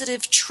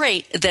positive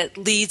trait that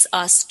leads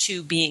us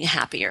to being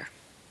happier.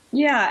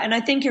 Yeah, and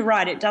I think you're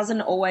right. It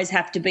doesn't always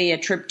have to be a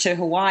trip to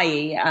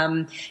Hawaii.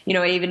 You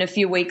know, even a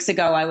few weeks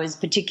ago, I was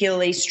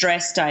particularly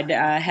stressed. I'd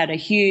had a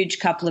huge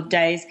couple of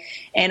days,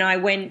 and I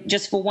went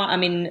just for one.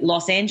 I'm in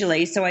Los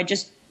Angeles, so I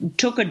just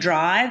took a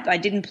drive. I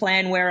didn't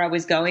plan where I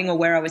was going or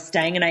where I was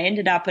staying, and I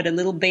ended up at a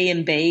little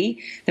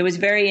B&B that was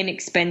very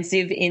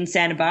inexpensive in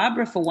Santa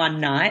Barbara for one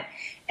night.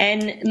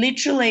 And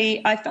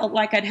literally, I felt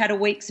like I'd had a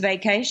week's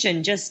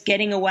vacation, just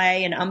getting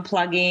away and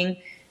unplugging.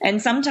 And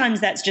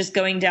sometimes that's just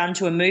going down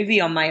to a movie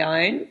on my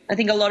own. I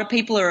think a lot of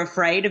people are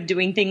afraid of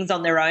doing things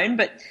on their own,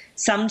 but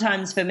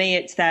sometimes for me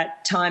it's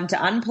that time to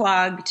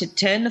unplug, to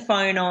turn the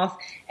phone off,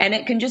 and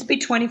it can just be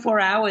 24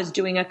 hours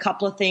doing a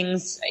couple of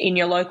things in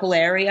your local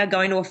area,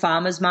 going to a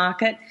farmer's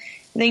market.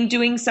 I think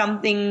doing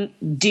something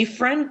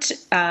different.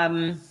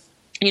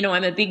 You know,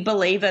 I'm a big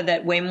believer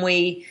that when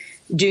we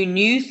do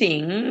new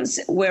things,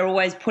 we're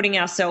always putting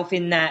ourselves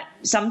in that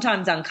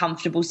sometimes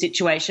uncomfortable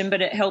situation,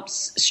 but it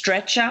helps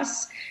stretch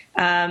us.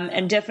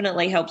 And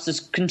definitely helps us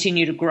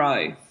continue to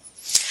grow.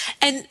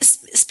 And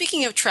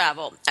speaking of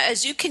travel,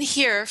 as you can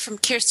hear from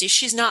Kirsty,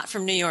 she's not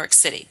from New York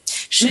City.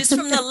 She's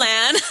from the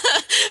land,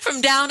 from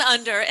down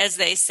under, as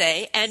they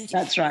say. And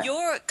that's right.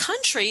 Your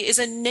country is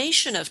a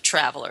nation of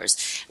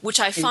travelers, which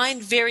I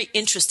find very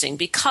interesting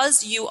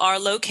because you are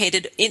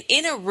located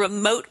in a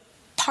remote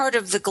part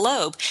of the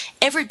globe.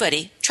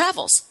 Everybody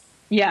travels.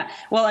 Yeah,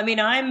 well, I mean,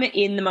 I'm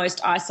in the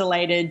most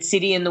isolated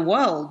city in the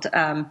world.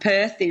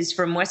 Perth is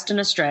from Western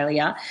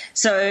Australia.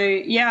 So,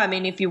 yeah, I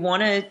mean, if you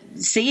want to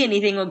see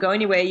anything or go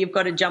anywhere, you've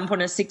got to jump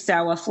on a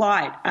 6-hour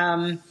flight.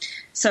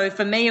 So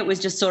for me, it was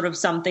just sort of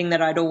something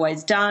that I'd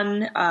always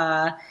done.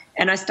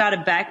 And I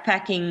started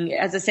backpacking,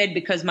 as I said,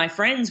 because my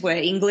friends were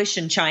English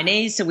and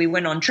Chinese. So we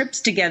went on trips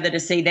together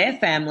to see their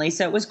family.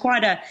 So it was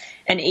quite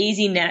an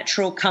easy,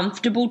 natural,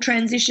 comfortable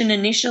transition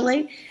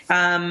initially.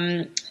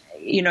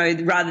 You know,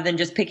 rather than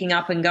just picking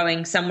up and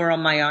going somewhere on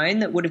my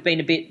own, that would have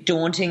been a bit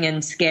daunting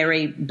and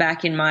scary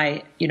back in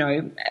my, you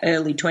know,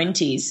 early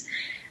 20s.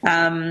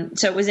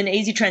 So it was an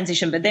easy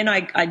transition. But then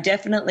I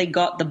definitely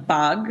got the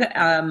bug.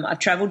 I've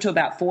traveled to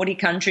about 40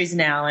 countries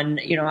now and,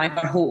 you know, I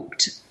got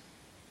hooked.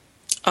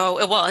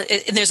 Oh, well,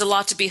 and there's a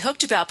lot to be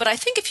hooked about. But I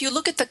think if you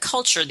look at the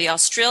culture, the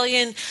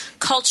Australian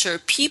culture,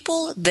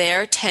 people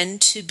there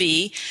tend to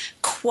be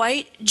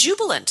quite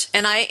jubilant.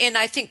 And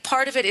I think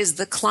part of it is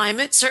the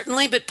climate,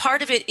 certainly, but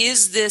part of it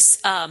is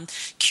this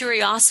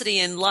curiosity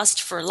and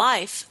lust for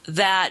life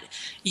that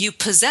you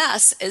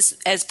possess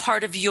as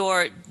part of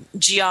your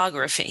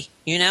geography,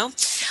 you know?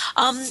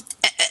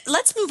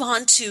 Let's move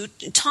on to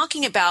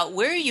talking about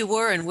where you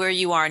were and where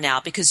you are now,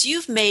 because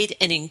you've made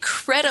an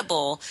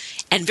incredible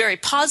and very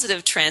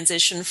positive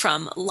transition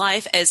from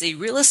life as a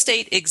real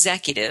estate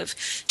executive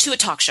to a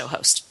talk show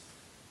host.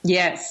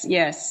 Yes.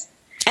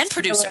 And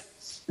producer.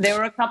 There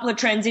were a couple of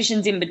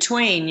transitions in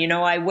between. You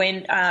know, I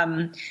went,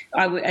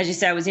 as you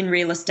say, I was in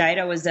real estate.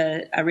 I was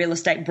a real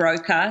estate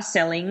broker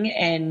selling,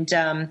 and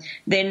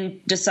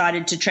then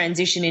decided to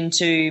transition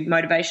into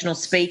motivational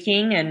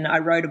speaking, and I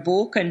wrote a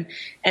book, and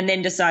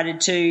then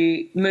decided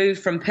to move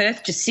from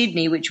Perth to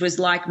Sydney, which was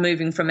like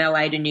moving from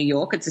LA to New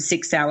York. It's a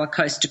 6-hour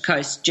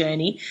coast-to-coast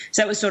journey.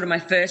 So that was sort of my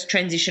first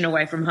transition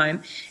away from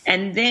home,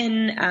 and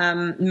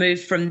then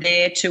moved from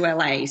there to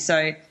LA.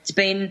 So it's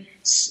been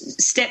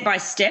step by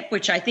step,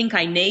 which I think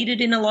I needed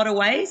in a lot of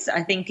ways.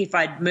 I think if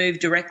I'd moved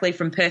directly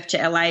from Perth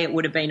to LA, it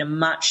would have been a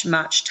much,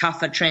 much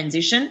tougher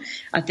transition.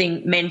 I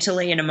think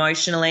mentally and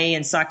emotionally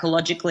and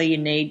psychologically you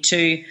need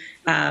to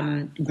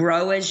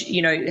grow as,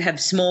 you know, have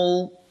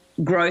small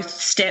growth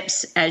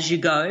steps as you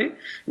go,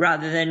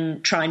 rather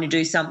than trying to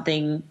do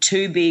something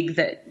too big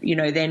that, you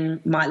know,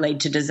 then might lead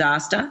to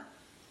disaster.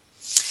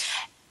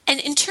 And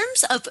in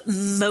terms of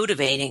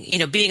motivating, you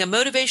know, being a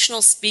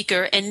motivational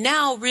speaker and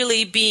now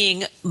really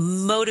being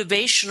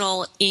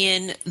motivational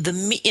in the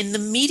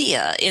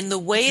media, in the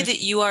way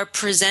that you are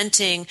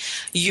presenting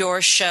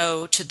your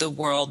show to the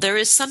world, there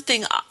is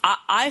something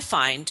I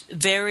find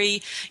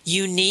very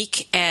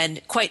unique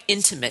and quite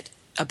intimate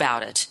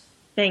about it.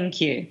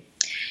 Thank you.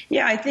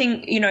 Yeah, I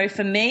think, you know,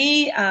 for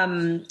me,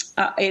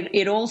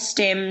 it all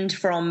stemmed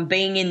from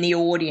being in the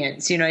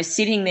audience, you know,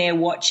 sitting there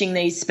watching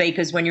these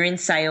speakers. When you're in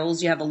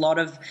sales, you have a lot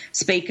of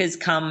speakers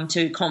come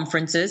to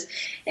conferences.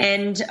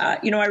 And,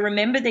 you know, I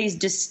remember these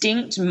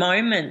distinct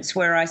moments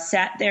where I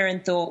sat there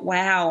and thought,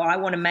 wow, I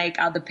want to make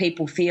other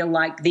people feel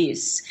like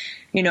this.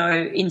 You know,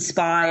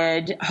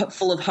 inspired,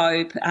 full of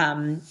hope,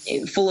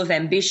 full of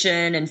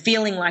ambition, and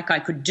feeling like I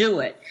could do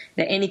it,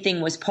 that anything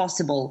was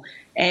possible.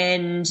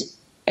 And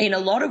in a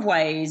lot of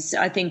ways,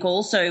 I think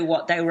also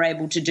what they were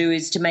able to do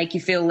is to make you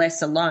feel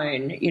less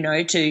alone, you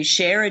know, to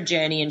share a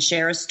journey and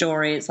share a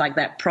story. It's like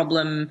that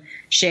problem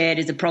shared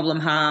is a problem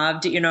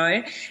halved, you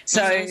know.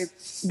 So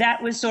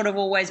that was sort of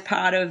always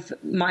part of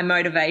my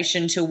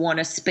motivation to want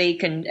to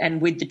speak,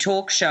 and with the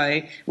talk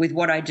show, with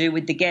what I do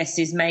with the guests,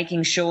 is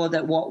making sure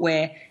that what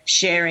we're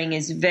sharing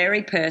is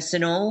very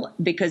personal,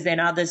 because then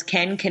others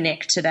can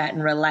connect to that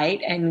and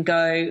relate and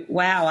go,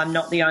 wow, I'm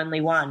not the only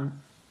one.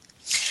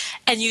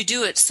 And you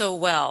do it so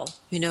well.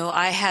 You know,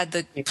 I had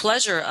the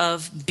pleasure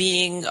of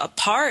being a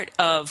part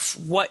of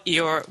what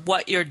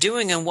you're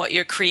doing and what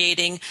you're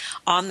creating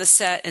on the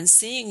set, and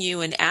seeing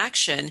you in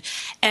action.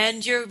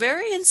 And you're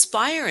very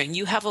inspiring.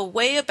 You have a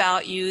way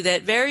about you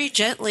that very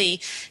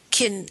gently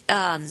can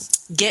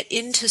get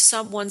into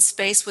someone's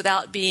space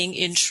without being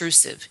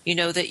intrusive. You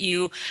know, that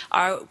you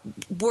are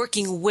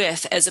working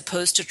with as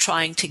opposed to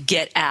trying to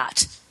get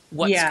at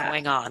what's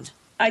going on.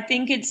 I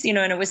think it's, you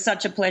know, and it was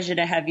such a pleasure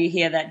to have you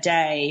here that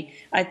day.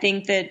 I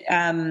think that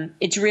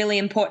it's really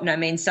important. I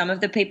mean, some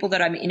of the people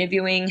that I'm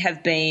interviewing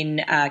have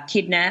been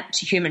kidnapped,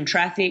 human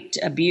trafficked,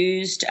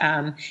 abused,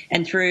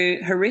 and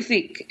through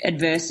horrific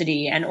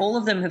adversity. And all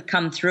of them have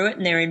come through it,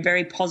 and they're in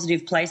very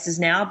positive places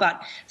now.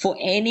 But for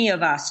any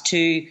of us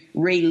to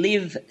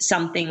relive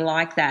something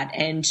like that,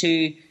 and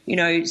to, you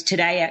know,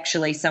 today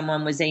actually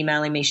someone was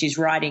emailing me. She's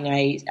writing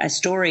a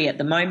story at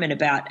the moment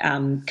about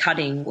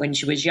cutting when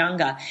she was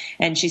younger.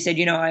 And she said,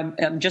 you know,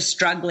 I'm just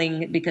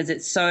struggling because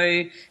it's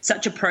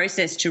such a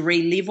process to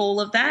relive all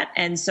of that.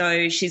 And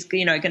so she's,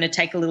 you know, going to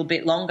take a little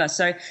bit longer.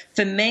 So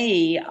for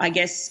me, I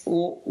guess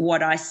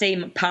what I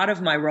see part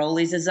of my role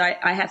is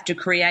I have to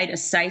create a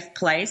safe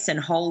place and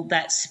hold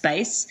that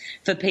space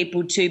for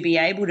people to be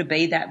able to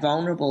be that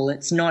vulnerable.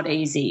 It's not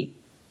easy.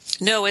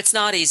 No, it's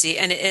not easy.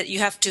 And you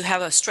have to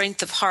have a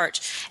strength of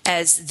heart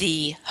as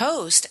the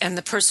host and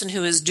the person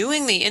who is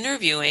doing the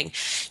interviewing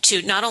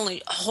to not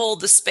only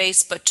hold the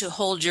space, but to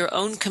hold your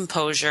own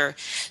composure,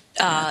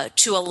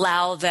 to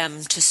allow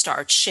them to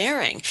start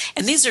sharing.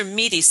 And these are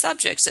meaty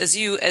subjects. As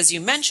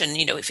you mentioned,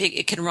 you know, if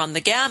it can run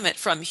the gamut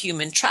from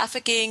human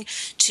trafficking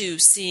to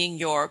seeing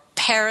your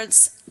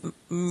parents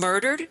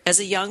murdered as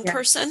a young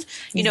person.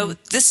 You know,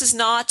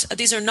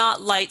 these are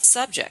not light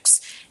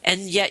subjects.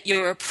 And yet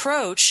your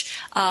approach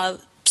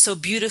so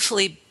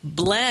beautifully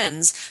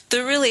blends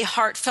the really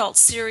heartfelt,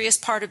 serious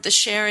part of the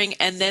sharing,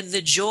 and then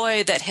the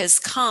joy that has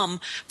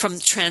come from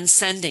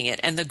transcending it,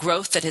 and the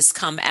growth that has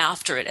come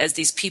after it as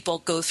these people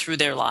go through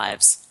their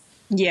lives.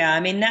 Yeah,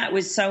 I mean, that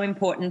was so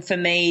important for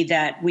me,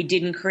 that we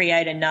didn't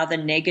create another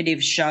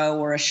negative show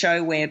or a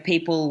show where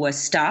people were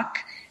stuck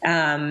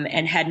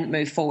and hadn't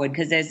moved forward,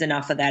 because there's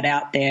enough of that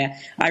out there.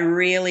 I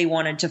really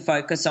wanted to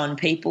focus on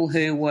people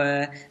who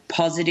were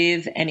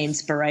positive and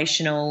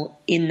inspirational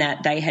in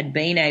that they had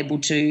been able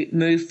to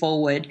move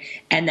forward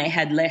and they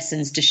had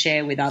lessons to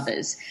share with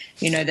others,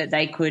 that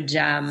they could,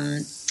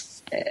 that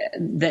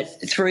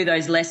through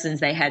those lessons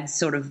they had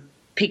sort of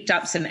picked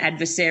up some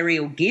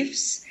adversarial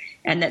gifts,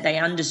 and that they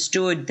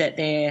understood that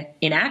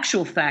in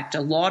actual fact,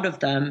 a lot of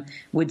them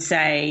would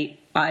say,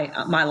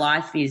 my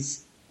life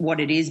is what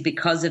it is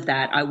because of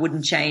that. I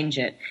wouldn't change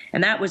it.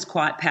 And that was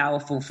quite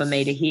powerful for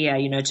me to hear,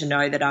 to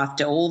know that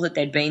after all that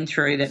they'd been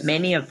through, that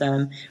many of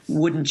them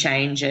wouldn't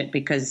change it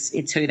because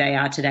it's who they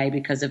are today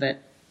because of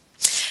it.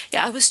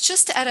 Yeah, I was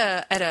just at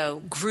a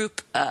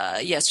group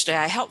yesterday.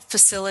 I helped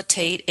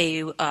facilitate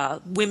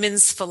a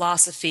women's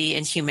philosophy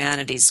and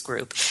humanities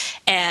group.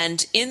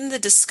 And in the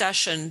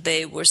discussion,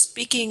 they were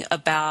speaking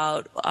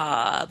about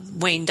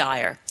Wayne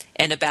Dyer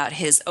and about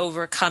his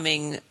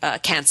overcoming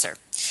cancer.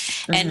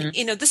 And,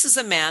 this is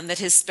a man that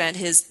has spent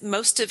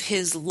most of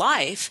his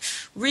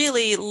life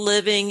really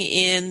living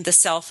in the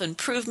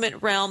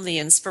self-improvement realm, the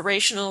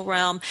inspirational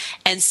realm,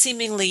 and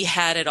seemingly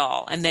had it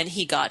all. And then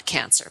he got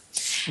cancer.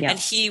 Yeah. And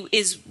he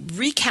is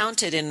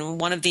recounted in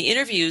one of the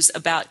interviews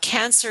about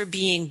cancer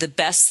being the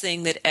best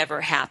thing that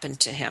ever happened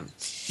to him.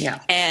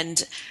 Yeah.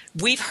 And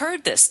we've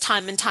heard this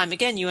time and time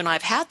again. You and I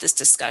have had this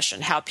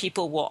discussion, how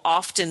people will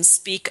often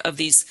speak of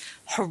these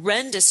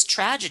horrendous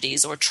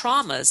tragedies or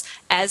traumas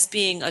as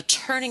being a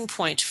turning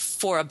point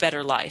for a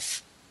better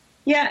life.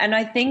 Yeah, and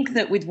I think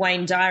that with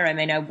Wayne Dyer,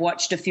 I've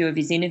watched a few of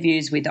his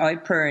interviews with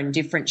Oprah and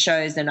different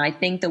shows, and I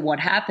think that what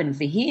happened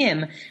for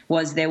him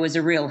was there was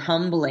a real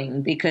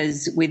humbling,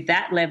 because with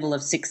that level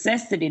of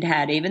success that he'd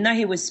had, even though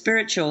he was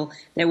spiritual,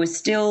 there was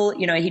still,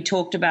 he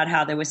talked about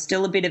how there was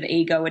still a bit of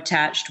ego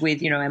attached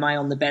with, am I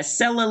on the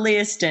bestseller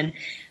list? And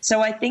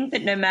so I think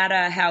that no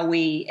matter how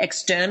we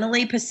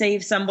externally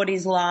perceive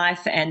somebody's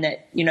life and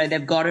that,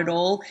 they've got it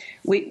all,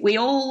 we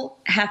all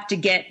have to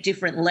get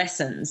different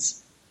lessons.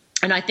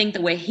 And I think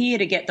that we're here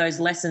to get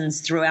those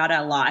lessons throughout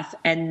our life,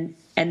 and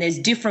there's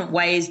different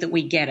ways that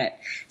we get it.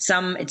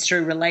 Some it's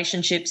through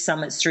relationships,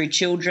 some it's through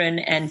children,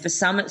 and for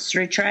some it's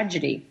through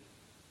tragedy.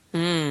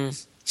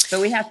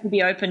 So we have to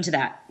be open to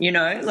that,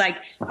 Like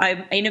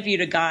I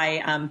interviewed a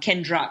guy,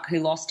 Ken Druck, who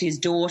lost his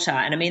daughter,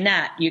 and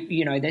that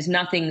there's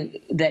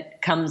nothing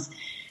that comes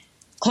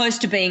close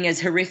to being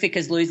as horrific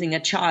as losing a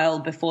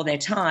child before their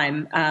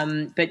time.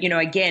 But,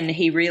 again,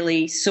 he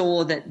really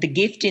saw that the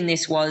gift in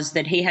this was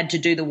that he had to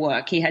do the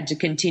work. He had to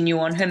continue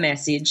on her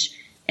message,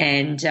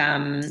 and,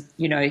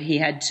 he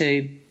had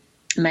to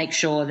make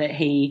sure that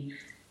he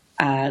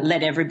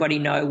let everybody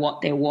know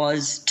what there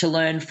was to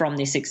learn from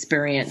this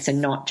experience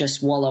and not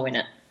just wallow in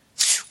it.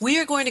 We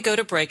are going to go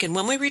to break, and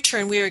when we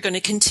return, we are going to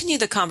continue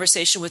the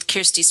conversation with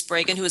Kirsty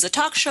Spragan, who is a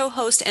talk show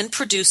host and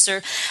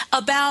producer,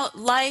 about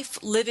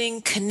life,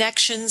 living,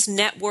 connections,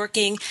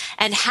 networking,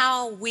 and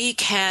how we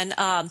can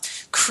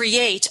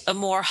create a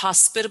more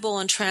hospitable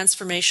and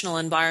transformational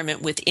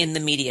environment within the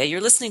media.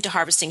 You're listening to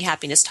Harvesting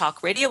Happiness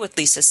Talk Radio with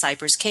Lisa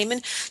Cypers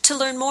Kamen. To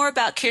learn more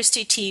about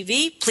Kirsty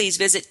TV, please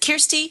visit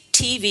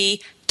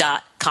KirstyTV.com.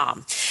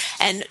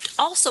 And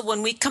also,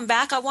 when we come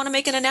back, I want to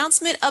make an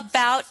announcement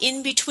about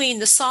In Between,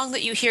 the song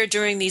that you hear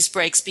during these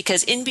breaks,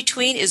 because In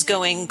Between is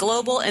going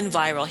global and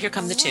viral. Here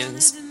come the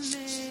tunes.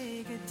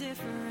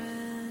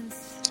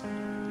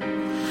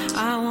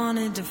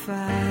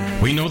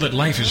 We know that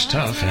life is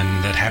tough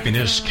and that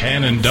happiness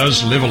can and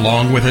does live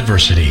along with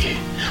adversity.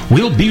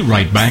 We'll be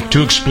right back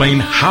to explain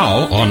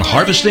how on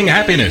Harvesting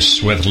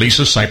Happiness with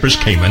Lisa Cypers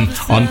Kamen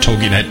on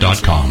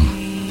TogiNet.com.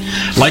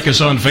 Like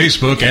us on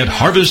Facebook at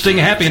Harvesting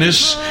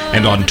Happiness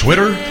and on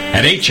Twitter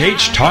at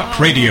HH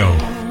Talk Radio.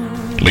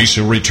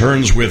 Lisa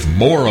returns with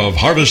more of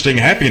Harvesting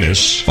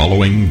Happiness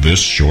following this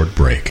short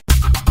break.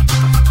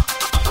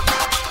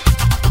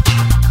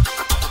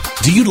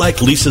 Do you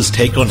like Lisa's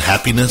take on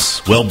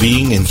happiness,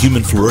 well-being, and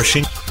human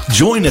flourishing?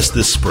 Join us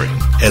this spring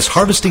as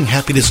Harvesting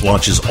Happiness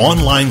launches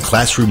online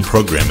classroom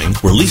programming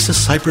where Lisa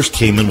Cypers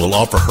Kamen will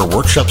offer her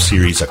workshop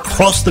series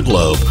across the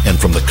globe and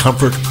from the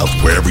comfort of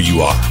wherever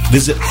you are.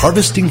 Visit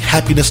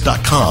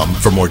harvestinghappiness.com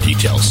for more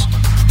details.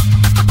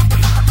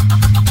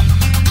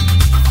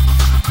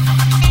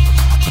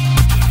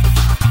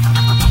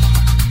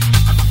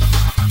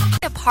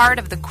 A part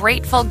of the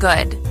Grateful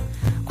Good.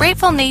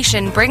 Grateful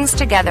Nation brings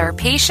together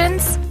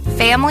patients,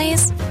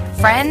 families,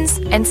 friends,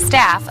 and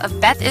staff of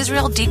Beth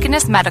Israel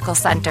Deaconess Medical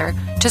Center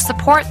to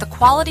support the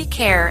quality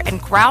care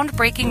and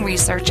groundbreaking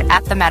research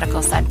at the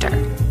medical center.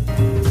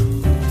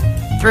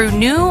 Through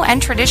new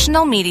and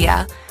traditional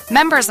media,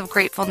 members of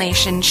Grateful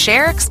Nation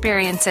share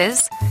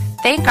experiences,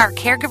 thank our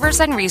caregivers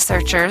and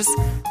researchers,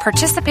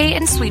 participate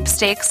in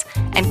sweepstakes,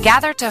 and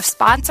gather to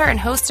sponsor and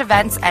host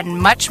events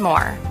and much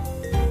more.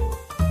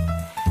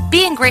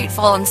 Being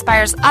grateful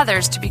inspires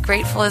others to be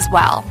grateful as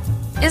well.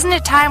 Isn't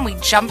it time we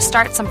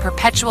jumpstart some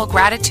perpetual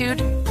gratitude?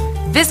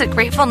 Visit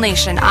Grateful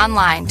Nation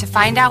online to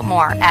find out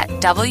more at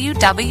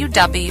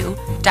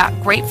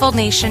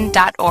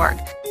www.gratefulnation.org.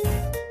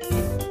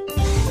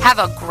 Have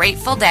a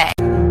grateful day.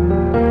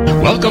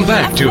 Welcome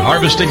back to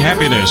Harvesting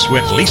Happiness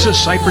with Lisa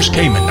Cypers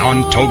Kamen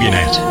on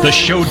TogiNet, the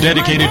show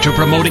dedicated to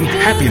promoting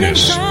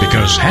happiness,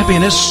 because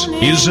happiness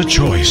is a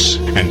choice,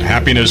 and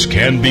happiness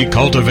can be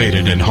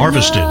cultivated and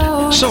harvested.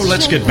 So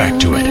let's get back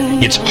to it.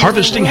 It's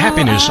Harvesting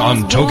Happiness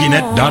on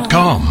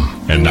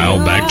TogiNet.com. And now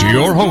back to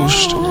your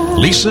host,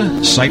 Lisa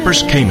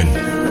Cypers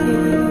Kamen.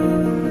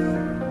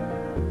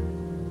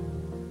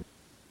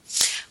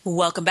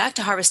 Welcome back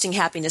to Harvesting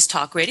Happiness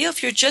Talk Radio.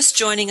 If you're just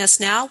joining us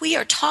now, we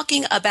are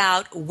talking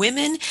about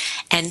women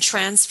and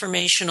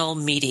transformational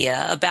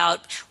media,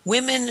 about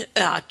women,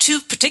 two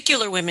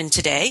particular women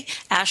today,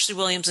 Ashley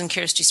Williams and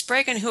Kirsty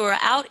Spragan, who are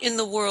out in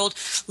the world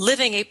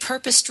living a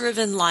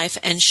purpose-driven life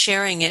and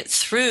sharing it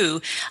through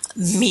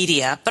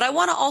media. But I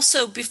want to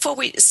also, before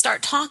we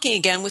start talking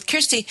again with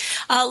Kirsty,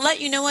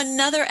 let you know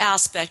another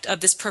aspect of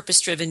this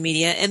purpose-driven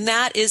media, and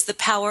that is the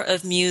power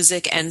of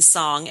music and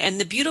song. And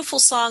the beautiful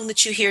song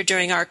that you hear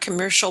during our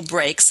commercial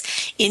breaks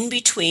in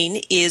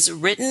between is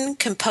written,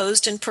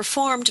 composed, and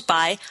performed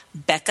by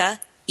Becca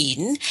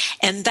Eden.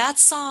 And that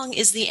song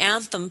is the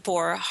anthem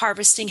for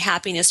Harvesting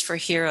Happiness for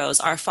Heroes,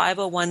 our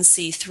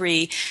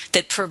 501c3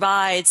 that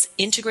provides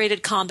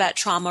integrated combat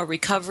trauma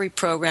recovery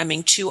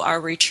programming to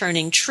our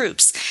returning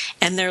troops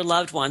and their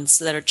loved ones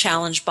that are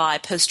challenged by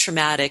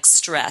post-traumatic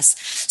stress.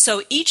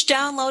 So each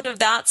download of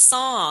that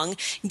song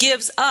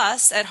gives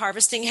us at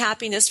Harvesting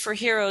Happiness for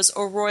Heroes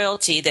a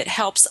royalty that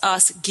helps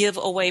us give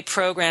away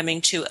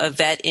programming to a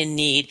vet in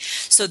need.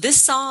 So this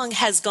song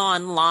has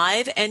gone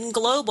live and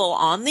global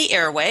on the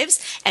airwaves,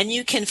 and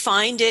you can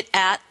find it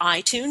at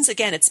iTunes.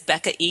 Again, it's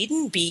Becca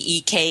Eden,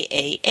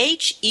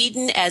 B-E-K-A-H,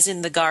 Eden as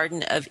in the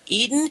Garden of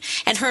Eden.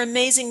 And her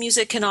amazing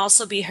music can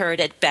also be heard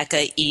at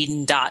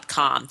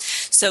BeccaEden.com.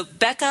 So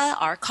Becca,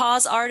 our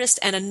cause artist,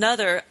 and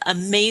another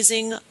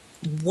amazing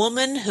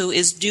woman who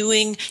is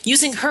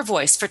using her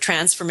voice for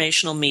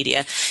transformational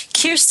media.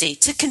 Kirsty,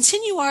 to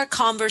continue our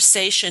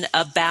conversation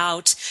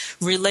about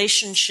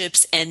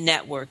relationships and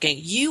networking,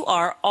 you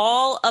are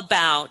all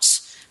about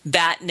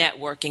that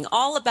networking,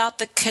 all about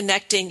the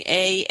connecting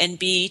A and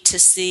B to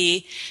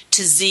C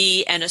to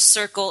Z and a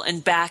circle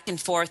and back and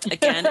forth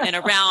again and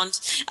around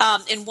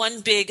in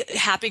one big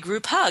happy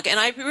group hug.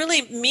 And I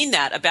really mean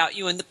that about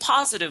you in the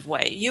positive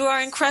way. You are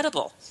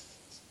incredible.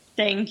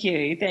 Thank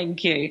you.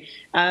 Thank you.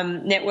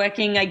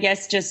 Networking, I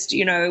guess, just,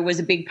 was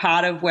a big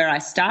part of where I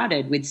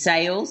started with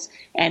sales,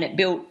 and it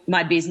built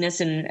my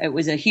business, and it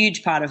was a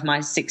huge part of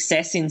my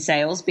success in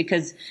sales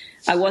because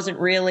I wasn't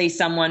really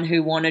someone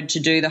who wanted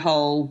to do the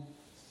whole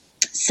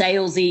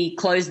salesy,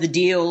 close the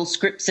deal,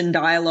 scripts and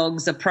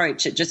dialogues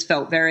approach. It just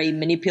felt very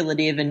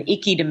manipulative and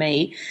icky to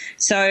me.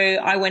 So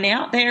I went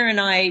out there and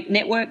I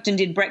networked and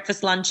did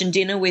breakfast, lunch and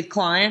dinner with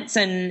clients,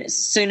 and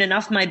soon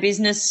enough my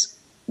business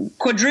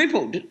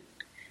quadrupled.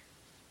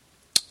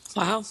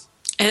 Wow.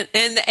 And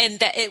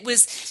that it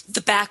was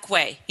the back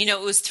way. It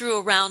was through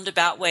a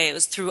roundabout way. It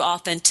was through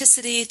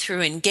authenticity,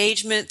 through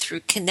engagement,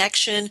 through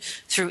connection,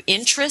 through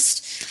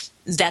interest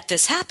that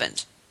this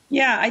happened.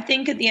 Yeah, I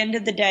think at the end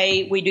of the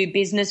day, we do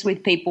business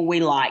with people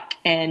we like,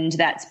 and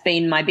that's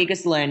been my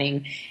biggest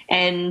learning.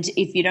 And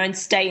if you don't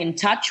stay in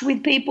touch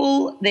with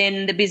people,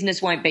 then the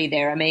business won't be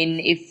there. I mean,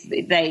 if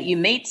you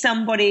meet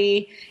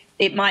somebody,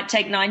 it might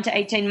take 9 to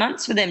 18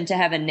 months for them to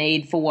have a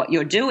need for what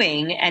you're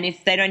doing. And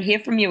if they don't hear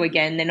from you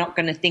again, they're not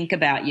going to think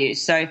about you.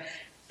 So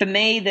for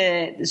me,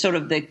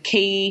 the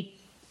key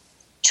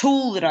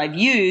tool that I've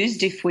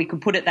used, if we could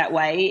put it that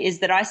way, is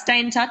that I stay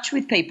in touch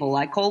with people.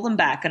 I call them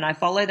back and I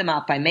follow them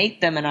up. I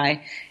meet them and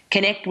I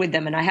connect with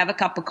them and I have a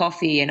cup of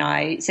coffee and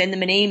I send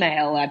them an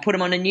email. I put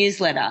them on a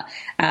newsletter.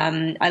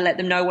 I let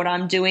them know what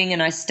I'm doing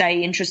and I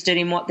stay interested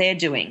in what they're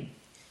doing.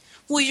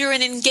 Well, you're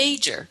an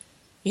engager.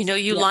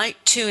 You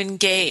like to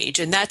engage,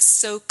 and that's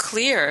so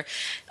clear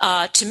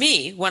to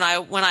me when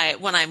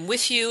I'm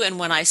with you and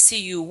when I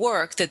see you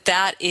work.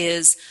 That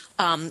is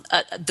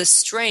the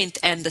strength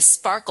and the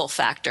sparkle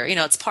factor.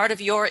 It's part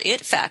of your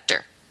it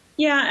factor.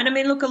 Yeah, and I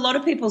mean, look, a lot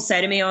of people say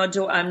to me,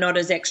 I'm not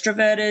as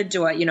extroverted.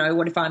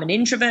 What if I'm an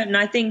introvert? And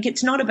I think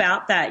it's not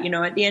about that.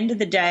 At the end of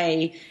the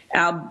day,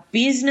 our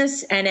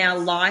business and our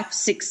life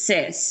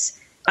success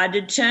are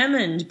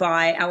determined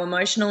by our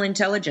emotional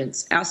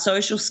intelligence, our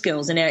social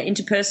skills, and our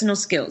interpersonal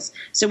skills.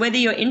 So whether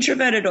you're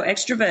introverted or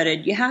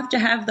extroverted, you have to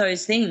have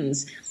those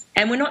things.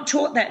 And we're not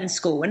taught that in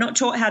school. We're not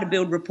taught how to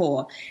build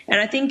rapport.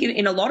 And I think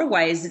in a lot of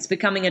ways it's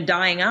becoming a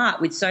dying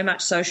art with so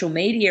much social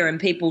media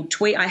and people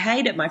tweet. I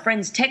hate it. My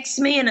friends text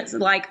me and it's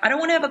like, I don't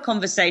want to have a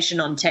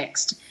conversation on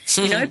text.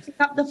 Pick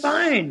up the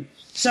phone.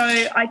 So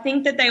I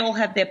think that they all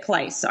have their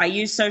place. I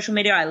use social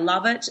media. I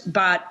love it.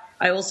 But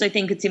I also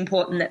think it's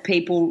important that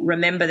people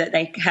remember that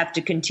they have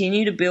to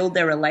continue to build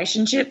their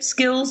relationship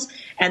skills,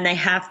 and they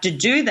have to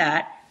do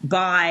that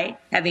by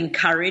having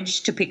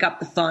courage to pick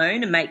up the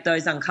phone and make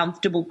those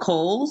uncomfortable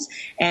calls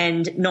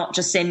and not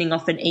just sending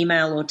off an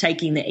email or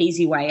taking the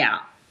easy way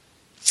out.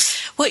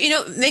 Well,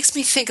 it makes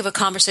me think of a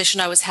conversation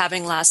I was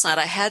having last night.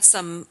 I had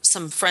some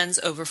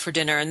friends over for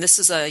dinner, and this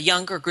is a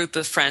younger group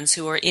of friends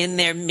who are in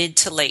their mid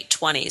to late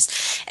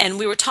 20s. And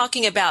we were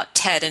talking about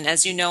TED, and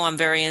as you know, I'm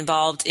very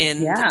involved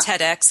in the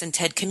TEDx and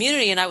TED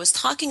community, and I was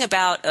talking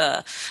about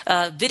a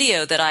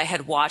video that I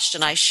had watched,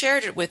 and I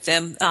shared it with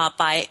them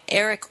by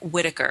Eric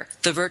Whitaker,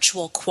 The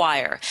Virtual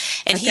Choir.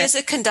 And he is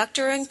a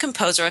conductor and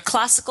composer, a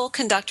classical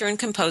conductor and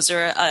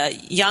composer, a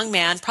young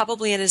man,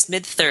 probably in his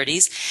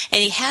mid-30s,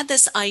 and he had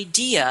this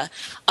idea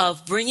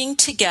of bringing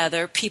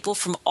together people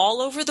from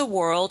all over the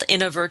world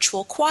in a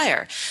virtual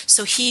choir.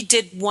 So he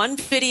did one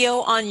video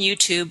on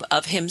YouTube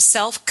of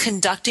himself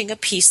conducting a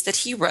piece that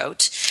he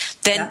wrote.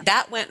 Then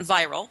that went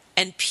viral,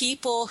 and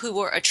people who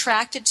were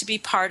attracted to be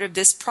part of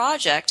this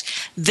project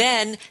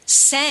then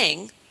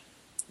sang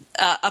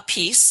a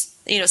piece,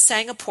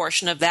 sang a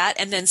portion of that,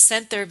 and then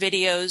sent their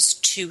videos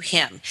to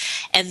him.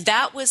 And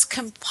that was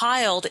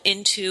compiled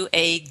into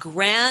a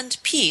grand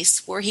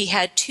piece where he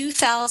had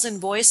 2,000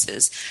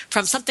 voices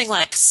from something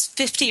like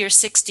 50 or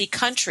 60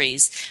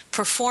 countries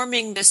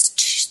performing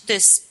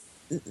this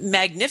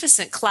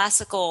magnificent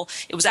classical,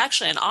 it was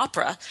actually an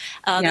opera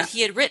that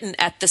he had written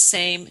at the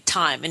same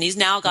time. And he's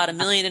now got 1.5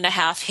 million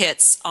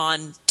hits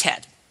on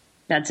TED.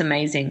 That's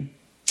amazing.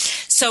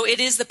 So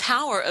it is the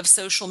power of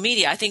social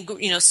media. I think,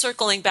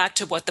 circling back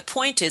to what the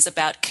point is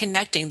about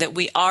connecting, that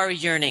we are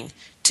yearning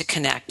to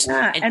connect.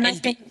 Yeah, and I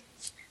think,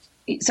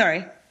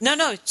 sorry.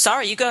 No,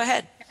 sorry, you go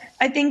ahead.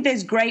 I think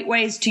there's great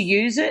ways to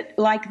use it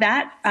like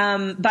that,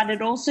 but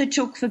it also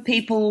took for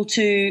people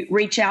to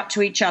reach out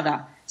to each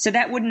other. So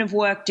that wouldn't have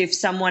worked if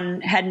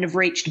someone hadn't have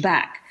reached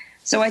back.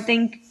 So I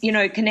think,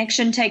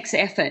 connection takes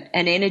effort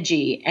and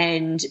energy,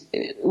 and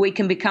we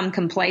can become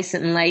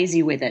complacent and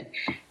lazy with it.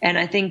 And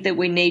I think that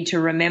we need to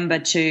remember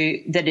that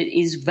it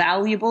is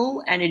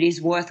valuable and it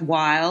is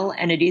worthwhile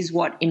and it is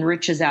what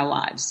enriches our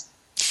lives.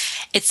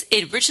 It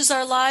enriches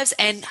our lives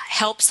and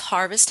helps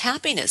harvest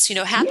happiness.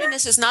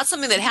 Happiness is not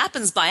something that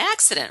happens by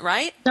accident,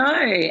 right? No.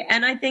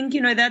 And I think,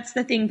 that's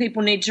the thing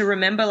people need to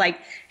remember, like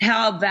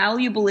how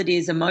valuable it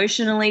is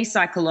emotionally,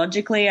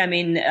 psychologically. I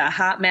mean,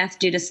 HeartMath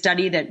did a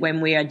study that when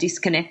we are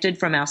disconnected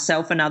from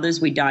ourselves and others,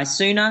 we die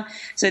sooner.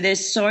 So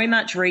there's so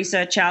much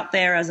research out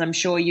there, as I'm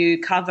sure you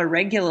cover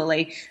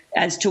regularly,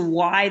 as to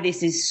why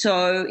this is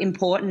so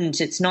important.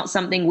 It's not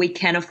something we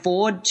can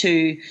afford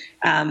to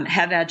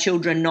have our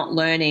children not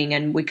learning,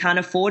 and we can't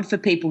afford for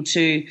people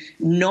to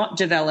not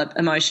develop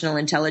emotional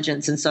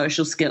intelligence and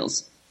social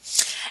skills.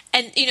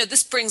 And,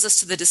 this brings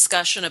us to the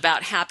discussion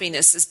about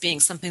happiness as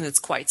being something that's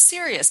quite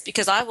serious,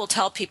 because I will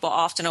tell people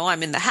often,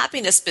 I'm in the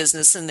happiness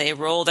business, and they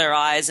roll their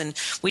eyes. And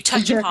we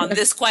touch upon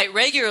this quite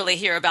regularly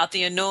here about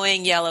the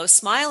annoying yellow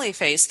smiley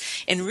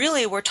face. And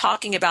really, we're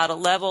talking about a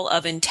level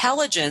of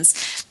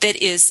intelligence that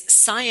is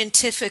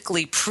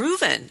scientifically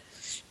proven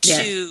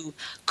to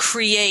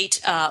create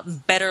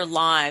better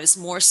lives,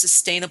 more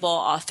sustainable,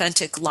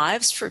 authentic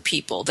lives for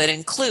people that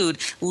include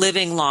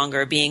living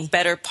longer, being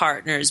better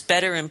partners,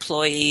 better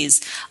employees,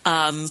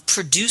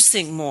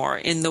 producing more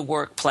in the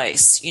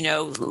workplace,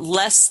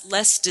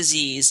 less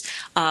disease,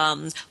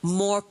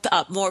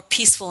 more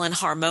peaceful and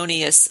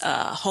harmonious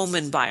home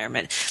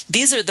environment.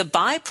 These are the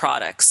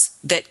byproducts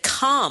that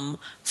come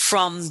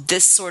from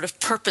this sort of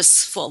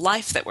purposeful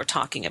life that we're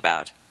talking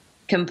about.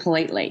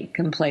 Completely.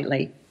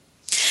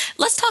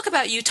 Let's talk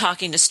about you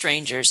talking to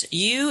strangers.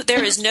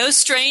 There is no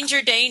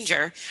stranger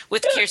danger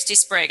with Kirsty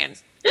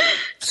Spragan.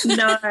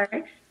 No,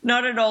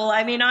 not at all.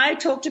 I mean, I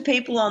talk to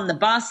people on the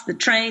bus, the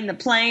train, the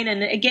plane,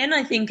 and again,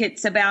 I think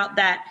it's about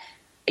that,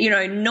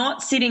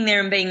 not sitting there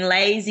and being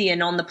lazy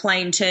and on the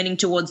plane turning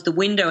towards the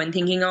window and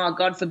thinking, oh,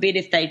 God forbid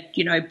if they,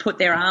 put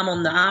their arm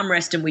on the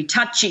armrest and we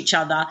touch each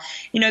other.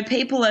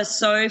 People are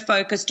so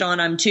focused on,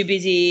 I'm too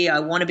busy, I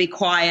want to be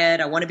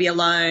quiet, I want to be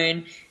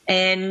alone.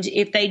 And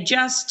if they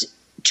just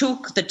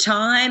took the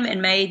time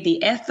and made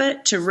the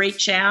effort to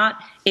reach out,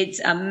 it's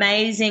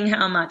amazing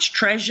how much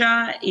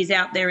treasure is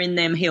out there in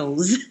them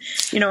hills.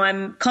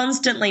 I'm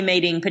constantly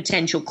meeting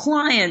potential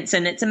clients,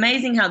 and it's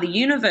amazing how the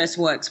universe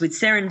works with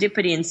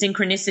serendipity and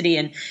synchronicity,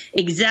 and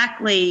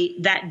exactly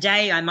that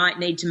day I might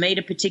need to meet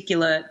a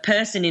particular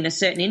person in a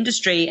certain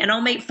industry, and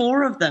I'll meet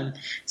 4 of them.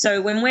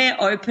 So when we're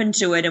open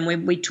to it and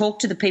when we talk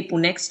to the people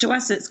next to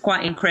us, it's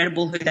quite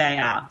incredible who they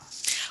are.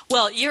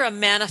 Well, you're a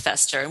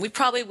manifester, and we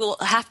probably will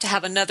have to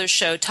have another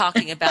show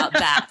talking about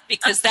that,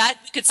 because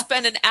we could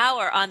spend an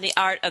hour on the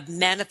art of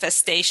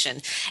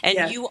manifestation.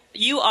 And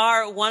you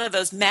are one of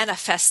those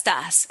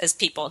manifestas, as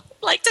people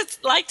like to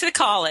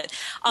call it.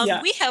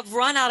 We have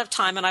run out of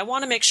time, and I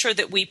want to make sure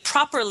that we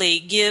properly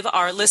give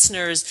our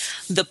listeners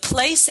the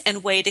place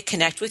and way to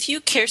connect with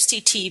you.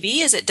 Kirsty TV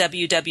is at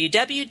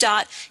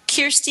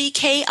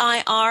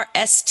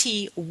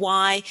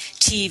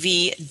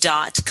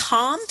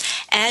www.kirstytv.com.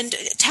 And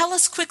tell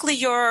us quickly,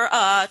 your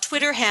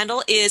Twitter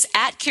handle is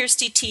at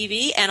Kirsty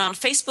TV, and on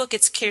Facebook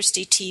it's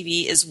Kirsty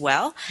TV as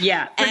well.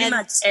 Yeah, pretty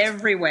much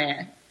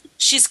everywhere.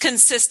 She's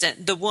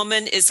consistent. The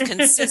woman is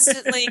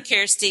consistently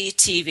Kirsty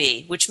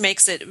TV, which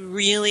makes it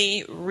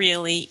really,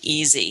 really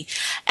easy.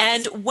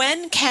 And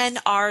when can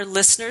our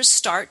listeners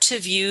start to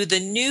view the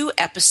new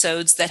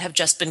episodes that have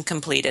just been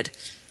completed?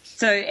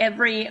 So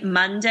every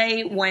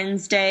Monday,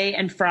 Wednesday,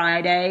 and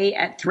Friday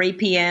at 3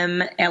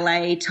 p.m.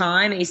 LA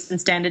time, Eastern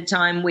Standard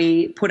Time,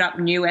 we put up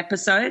new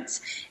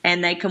episodes,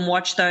 and they can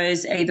watch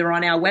those either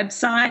on our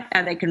website,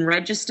 or they can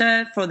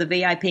register for the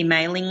VIP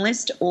mailing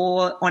list,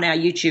 or on our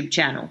YouTube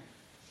channel.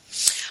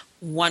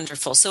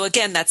 Wonderful. So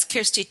again, that's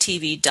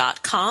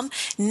KirstyTV.com.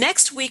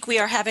 Next week, we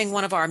are having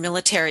one of our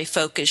military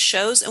focus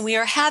shows, and we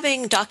are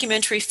having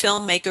documentary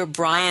filmmaker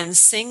Brian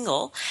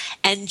Singal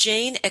and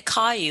Jane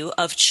Ikayu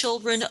of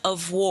Children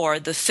of War,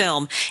 the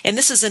film. And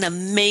this is an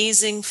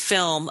amazing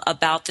film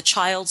about the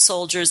child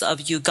soldiers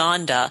of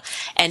Uganda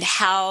and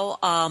how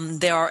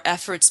there are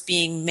efforts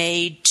being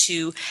made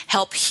to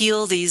help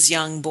heal these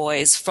young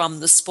boys from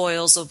the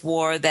spoils of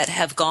war that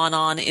have gone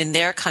on in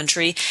their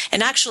country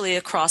and actually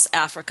across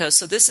Africa.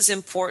 So this is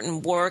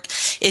important work.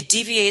 It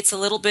deviates a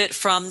little bit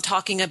from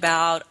talking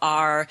about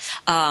our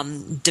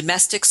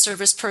domestic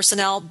service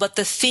personnel, but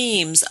the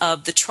themes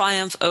of the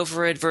triumph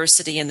over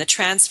adversity and the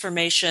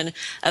transformation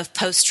of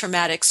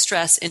post-traumatic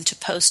stress into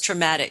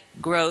post-traumatic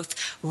growth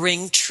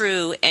ring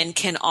true and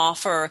can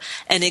offer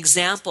an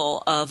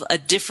example of a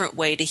different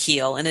way to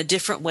heal and a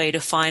different way to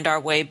find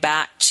our way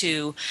back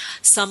to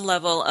some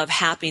level of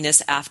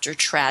happiness after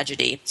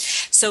tragedy.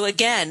 So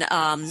again,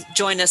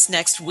 join us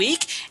next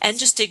week and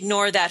just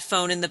ignore that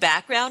phone in the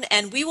background,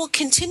 and we will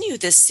continue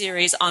this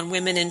series on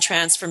women in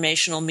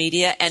transformational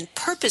media and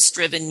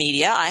purpose-driven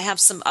media. I have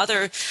some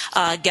other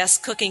guests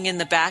cooking in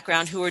the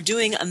background who are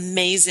doing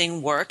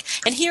amazing work,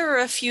 and here are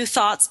a few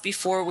thoughts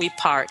before we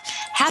part.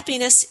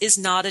 Happiness is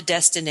not a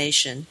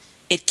destination.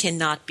 It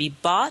cannot be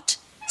bought,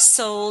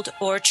 sold,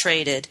 or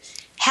traded.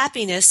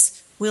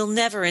 Happiness will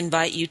never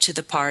invite you to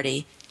the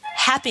party.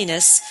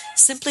 Happiness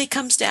simply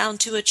comes down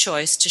to a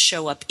choice to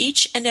show up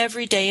each and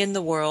every day in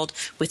the world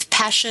with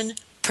passion,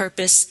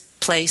 purpose,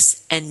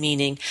 place, and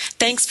meaning.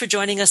 Thanks for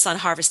joining us on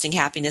Harvesting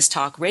Happiness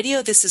Talk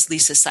Radio. This is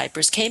Lisa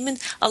Cypers Kamen,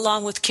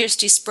 along with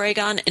Kirsty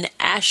Spragon and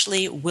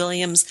Ashley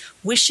Williams,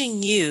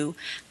 wishing you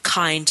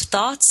kind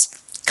thoughts,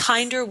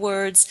 kinder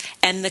words,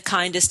 and the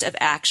kindest of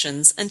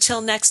actions.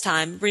 Until next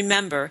time,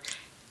 remember,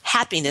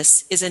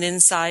 happiness is an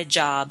inside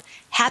job.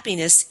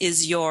 Happiness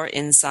is your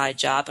inside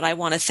job. And I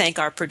want to thank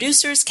our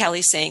producers,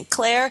 Kelly St.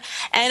 Clair,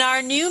 and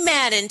our new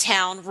man in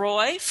town,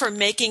 Roy, for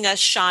making us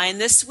shine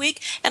this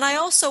week. And I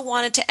also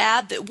wanted to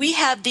add that we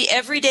have the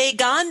Everyday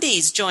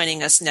Gandhis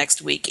joining us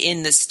next week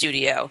in the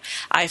studio.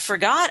 I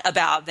forgot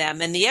about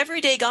them. And the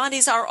Everyday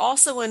Gandhis are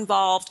also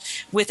involved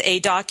with a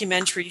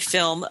documentary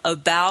film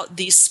about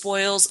the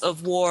spoils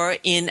of war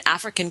in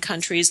African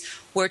countries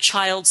where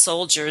child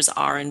soldiers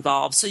are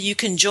involved. So you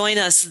can join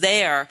us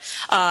there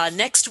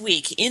next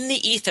week in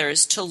the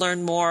ethers to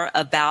learn more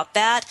about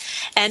that.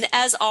 And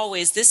as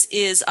always, this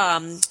is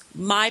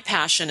my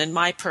passion and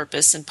my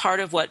purpose, and part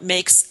of what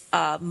makes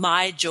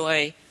my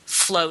joy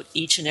float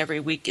each and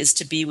every week is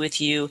to be with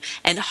you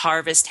and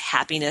harvest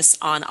happiness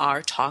on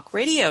our talk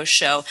radio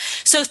show.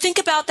 So think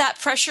about that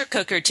pressure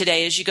cooker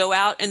today as you go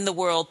out in the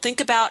world.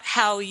 Think about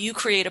how you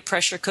create a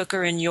pressure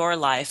cooker in your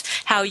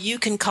life, how you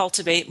can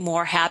cultivate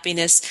more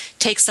happiness,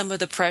 take some of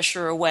the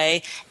pressure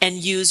away,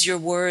 and use your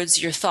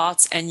words, your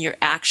thoughts, and your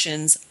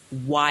actions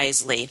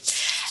wisely.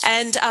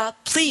 And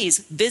please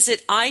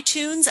visit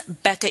iTunes,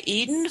 Becca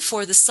Eden,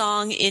 for the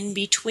song In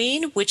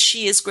Between, which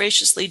she is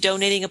graciously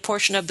donating a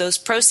portion of those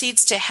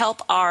proceeds to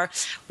help our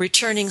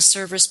returning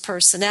service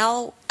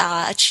personnel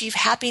achieve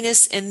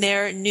happiness in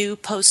their new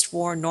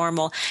post-war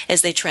normal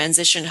as they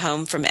transition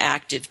home from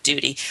active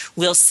duty.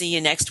 We'll see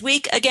you next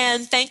week.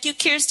 Again, thank you,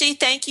 Kirsty.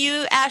 Thank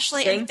you,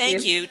 Ashley. And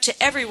thank you to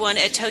everyone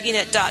at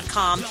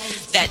TogiNet.com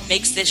that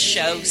makes this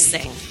show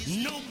sing.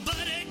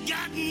 Nobody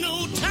got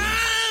no time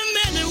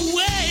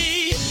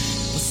anyway,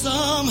 but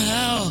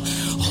somehow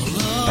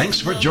Thanks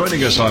for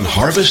joining us on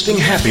Harvesting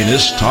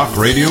Happiness Talk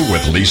Radio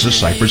with Lisa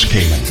Cypers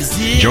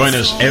Kamen. Join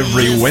us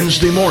every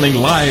Wednesday morning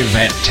live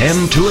at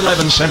 10 to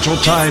 11 Central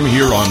Time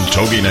here on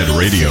TogiNet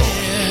Radio.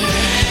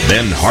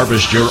 Then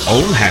harvest your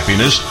own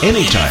happiness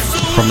anytime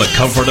from the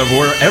comfort of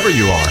wherever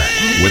you are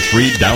with free download.